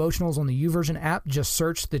free devotionals on the YouVersion app. Just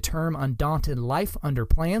search the term Undaunted Life under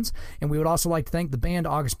plans. And we would also like to thank the band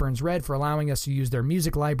August Burns Red for allowing us to use their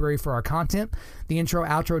music library for our content. The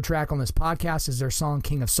intro-outro track on this podcast is their song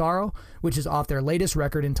King of Sorrow, which is off their latest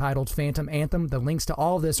record entitled Phantom Anthem. The links to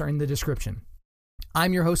all of this are in the description.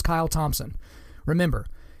 I'm your host, Kyle Thompson. Remember,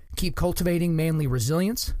 keep cultivating manly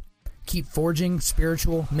resilience, keep forging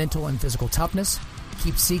spiritual, mental, and physical toughness,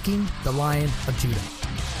 keep seeking the Lion of Judah.